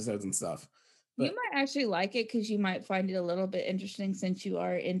seen episodes and stuff. But you might actually like it, because you might find it a little bit interesting, since you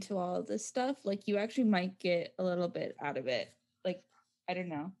are into all of this stuff. Like, you actually might get a little bit out of it. Like, I don't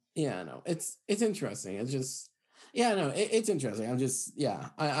know. Yeah, no, it's interesting. It's just it's interesting. I'm just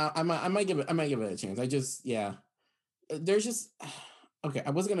I might give it a chance. I just there's just okay.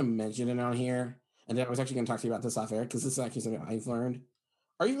 I wasn't gonna mention it on here, and then I was actually gonna talk to you about this off air, because this is actually something I've learned.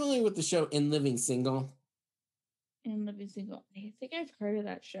 Are you familiar with the show In Living Single? In Living Single, I think I've heard of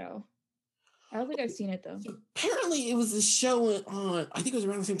that show. I don't think I've seen it though. So apparently, it was a show on, I think it was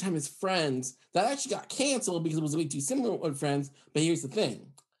around the same time as Friends, that actually got canceled because it was way too similar with Friends. But here's the thing.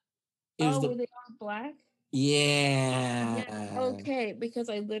 Were they all black? Yeah. Okay, because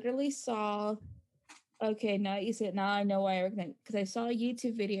I literally saw. Okay, now you see it. Now I know why I recognize, because I saw a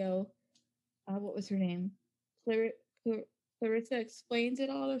YouTube video. What was her name? Clarissa Explains It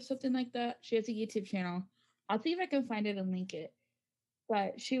All, or something like that. She has a YouTube channel. I'll see if I can find it and link it.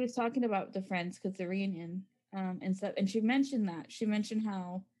 But she was talking about the Friends, because the reunion and stuff, and she mentioned that. She mentioned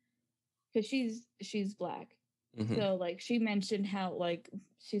how, because she's black, so like she mentioned how, like,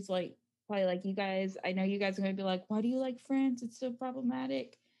 she's like, probably like, you guys, I know you guys are gonna be like, why do you like Friends? It's so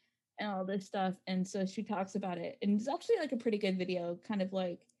problematic and all this stuff. And so she talks about it, and it's actually like a pretty good video, kind of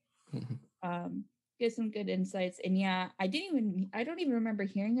like get some good insights. And yeah, I don't even remember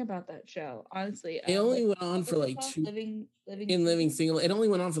hearing about that show, honestly. It only went on for like Living Single. It only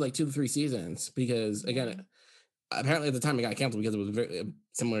went on for like 2 to 3 seasons, because again, apparently at the time it got canceled because it was very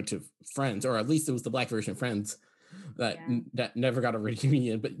similar to Friends, or at least it was the black version of Friends that never got a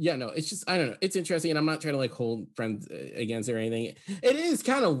reunion. But yeah, no, it's just, I don't know, it's interesting, and I'm not trying to like hold Friends against or anything. It is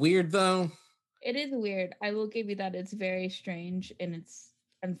kind of weird though. It is weird. I will give you that. It's very strange, and it's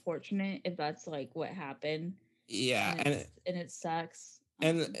unfortunate if that's like what happened. Yeah, and it sucks.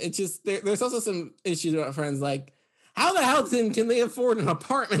 And it's just there's also some issues about Friends, like how the hell can they afford an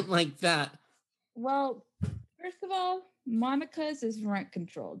apartment like that? Well, first of all, Monica's is rent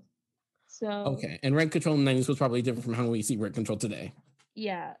controlled. So okay, and rent control in the 90s was probably different from how we see rent control today.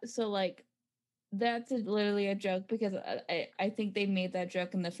 Yeah, so like that's literally a joke, because I think they made that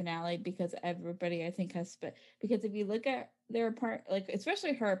joke in the finale, because everybody, I think, has because if you look at their like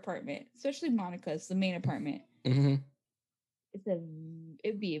especially her apartment, especially Monica's, the main apartment, it'd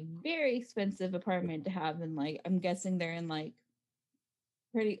be a very expensive apartment to have, and like I'm guessing they're in like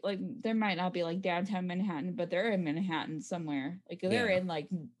pretty, like, there might not be like downtown Manhattan, but they're in Manhattan somewhere, like they're in like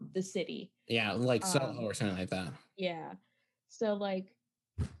the city, like Soho or something like that. So like,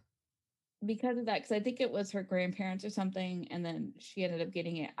 because of that, because I think it was her grandparents or something, and then she ended up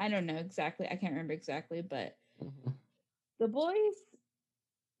getting it. I don't know exactly. I can't remember exactly, but the boys,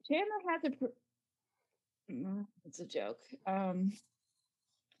 Chandler had to. It's a joke. It's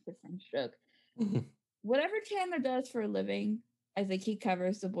a French joke. Whatever Chandler does for a living, I think he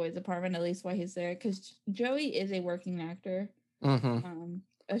covers the boys' apartment, at least while he's there, because Joey is a working actor,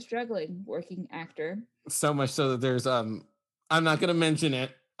 a struggling working actor. So much so that there's I'm not gonna mention it.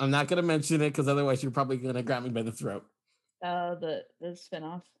 I'm not gonna mention it, because otherwise you're probably gonna grab me by the throat. The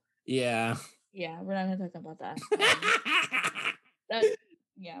spinoff. Yeah. Yeah, we're not gonna talk about that.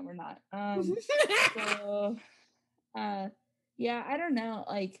 Yeah, we're not. So, yeah, I don't know.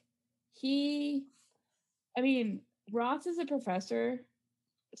 Like, Ross is a professor,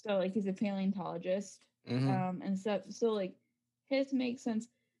 so like he's a paleontologist, and stuff. So like, his makes sense.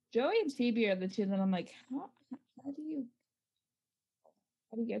 Joey and Phoebe are the two that I'm like, how do you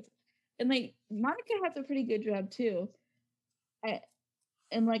get? And like, Monica has a pretty good job too.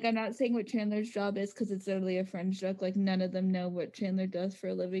 And like, I'm not saying what Chandler's job is, because it's literally a Friends joke. Like, none of them know what Chandler does for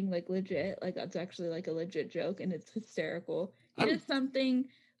a living, like legit. Like, that's actually like a legit joke, and it's hysterical. He does something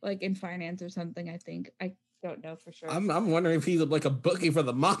like in finance or something, I think. I don't know for sure. I'm wondering if he's like a bookie for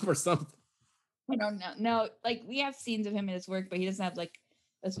the mob or something. I don't know. No, like, we have scenes of him in his work, but he doesn't have like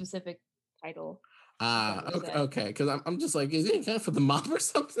a specific title. Okay. Because I'm just like, is he kind of for the mob or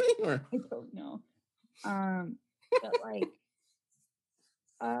something? Or I don't know. But like,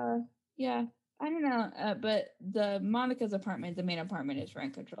 yeah, I don't know. But the Monica's apartment, the main apartment, is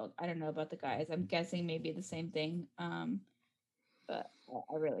rent controlled. I don't know about the guys. I'm guessing maybe the same thing. But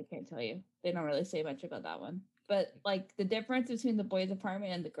I really can't tell you. They don't really say much about that one. But like, the difference between the boys'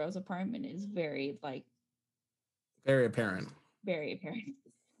 apartment and the girls' apartment is very apparent. Very apparent.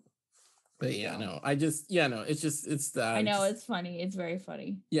 But yeah, So, no, it's that. I know it's funny. It's very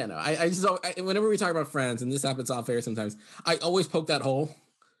funny. Yeah, no, whenever we talk about Friends, and this happens off air sometimes, I always poke that hole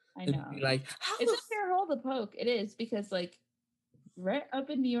I and know. be like, how It's a fair hole to poke. It is because like rent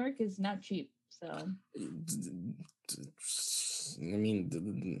up in New York is not cheap. So I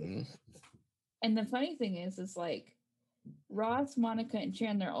mean, and the funny thing is like Ross, Monica, and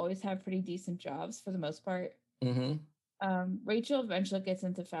Chandler always have pretty decent jobs for the most part. mm-hmm. Rachel eventually gets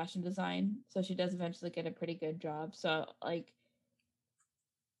into fashion design, so she does eventually get a pretty good job. So like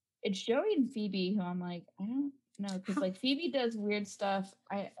it's Joey and Phoebe who I'm like, I don't know, because like Phoebe does weird stuff.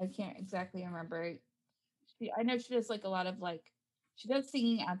 I can't exactly remember. I know she does like a lot of like she does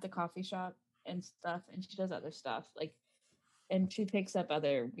singing at the coffee shop and stuff, and she does other stuff like, and she picks up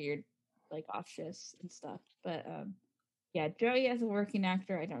other weird like off shifts and stuff. But yeah, Joey as a working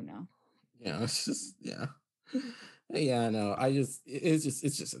actor, I don't know. Yeah, it's just yeah, no, it's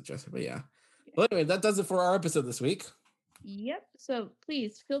just interesting, but yeah. Well, anyway, that does it for our episode this week. Yep. So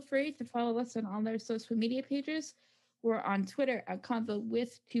please feel free to follow us on all our social media pages. We're on Twitter at Convo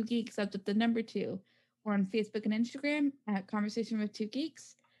with Two Geeks, up with the number 2. We're on Facebook and Instagram at Conversation with Two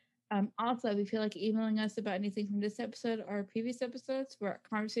Geeks. Also, if you feel like emailing us about anything from this episode or previous episodes, we're at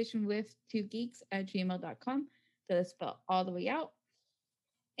conversationwith2geeks@gmail.com. That is spelled all the way out.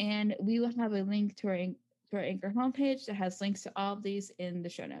 And we will have a link to our Anchor homepage that has links to all of these in the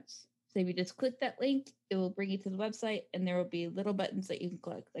show notes. So if you just click that link, it will bring you to the website, and there will be little buttons that you can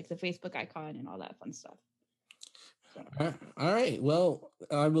click, like the Facebook icon and all that fun stuff. So. All right. Well,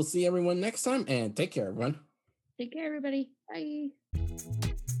 I will see everyone next time, and take care, everyone. Take care, everybody. Bye.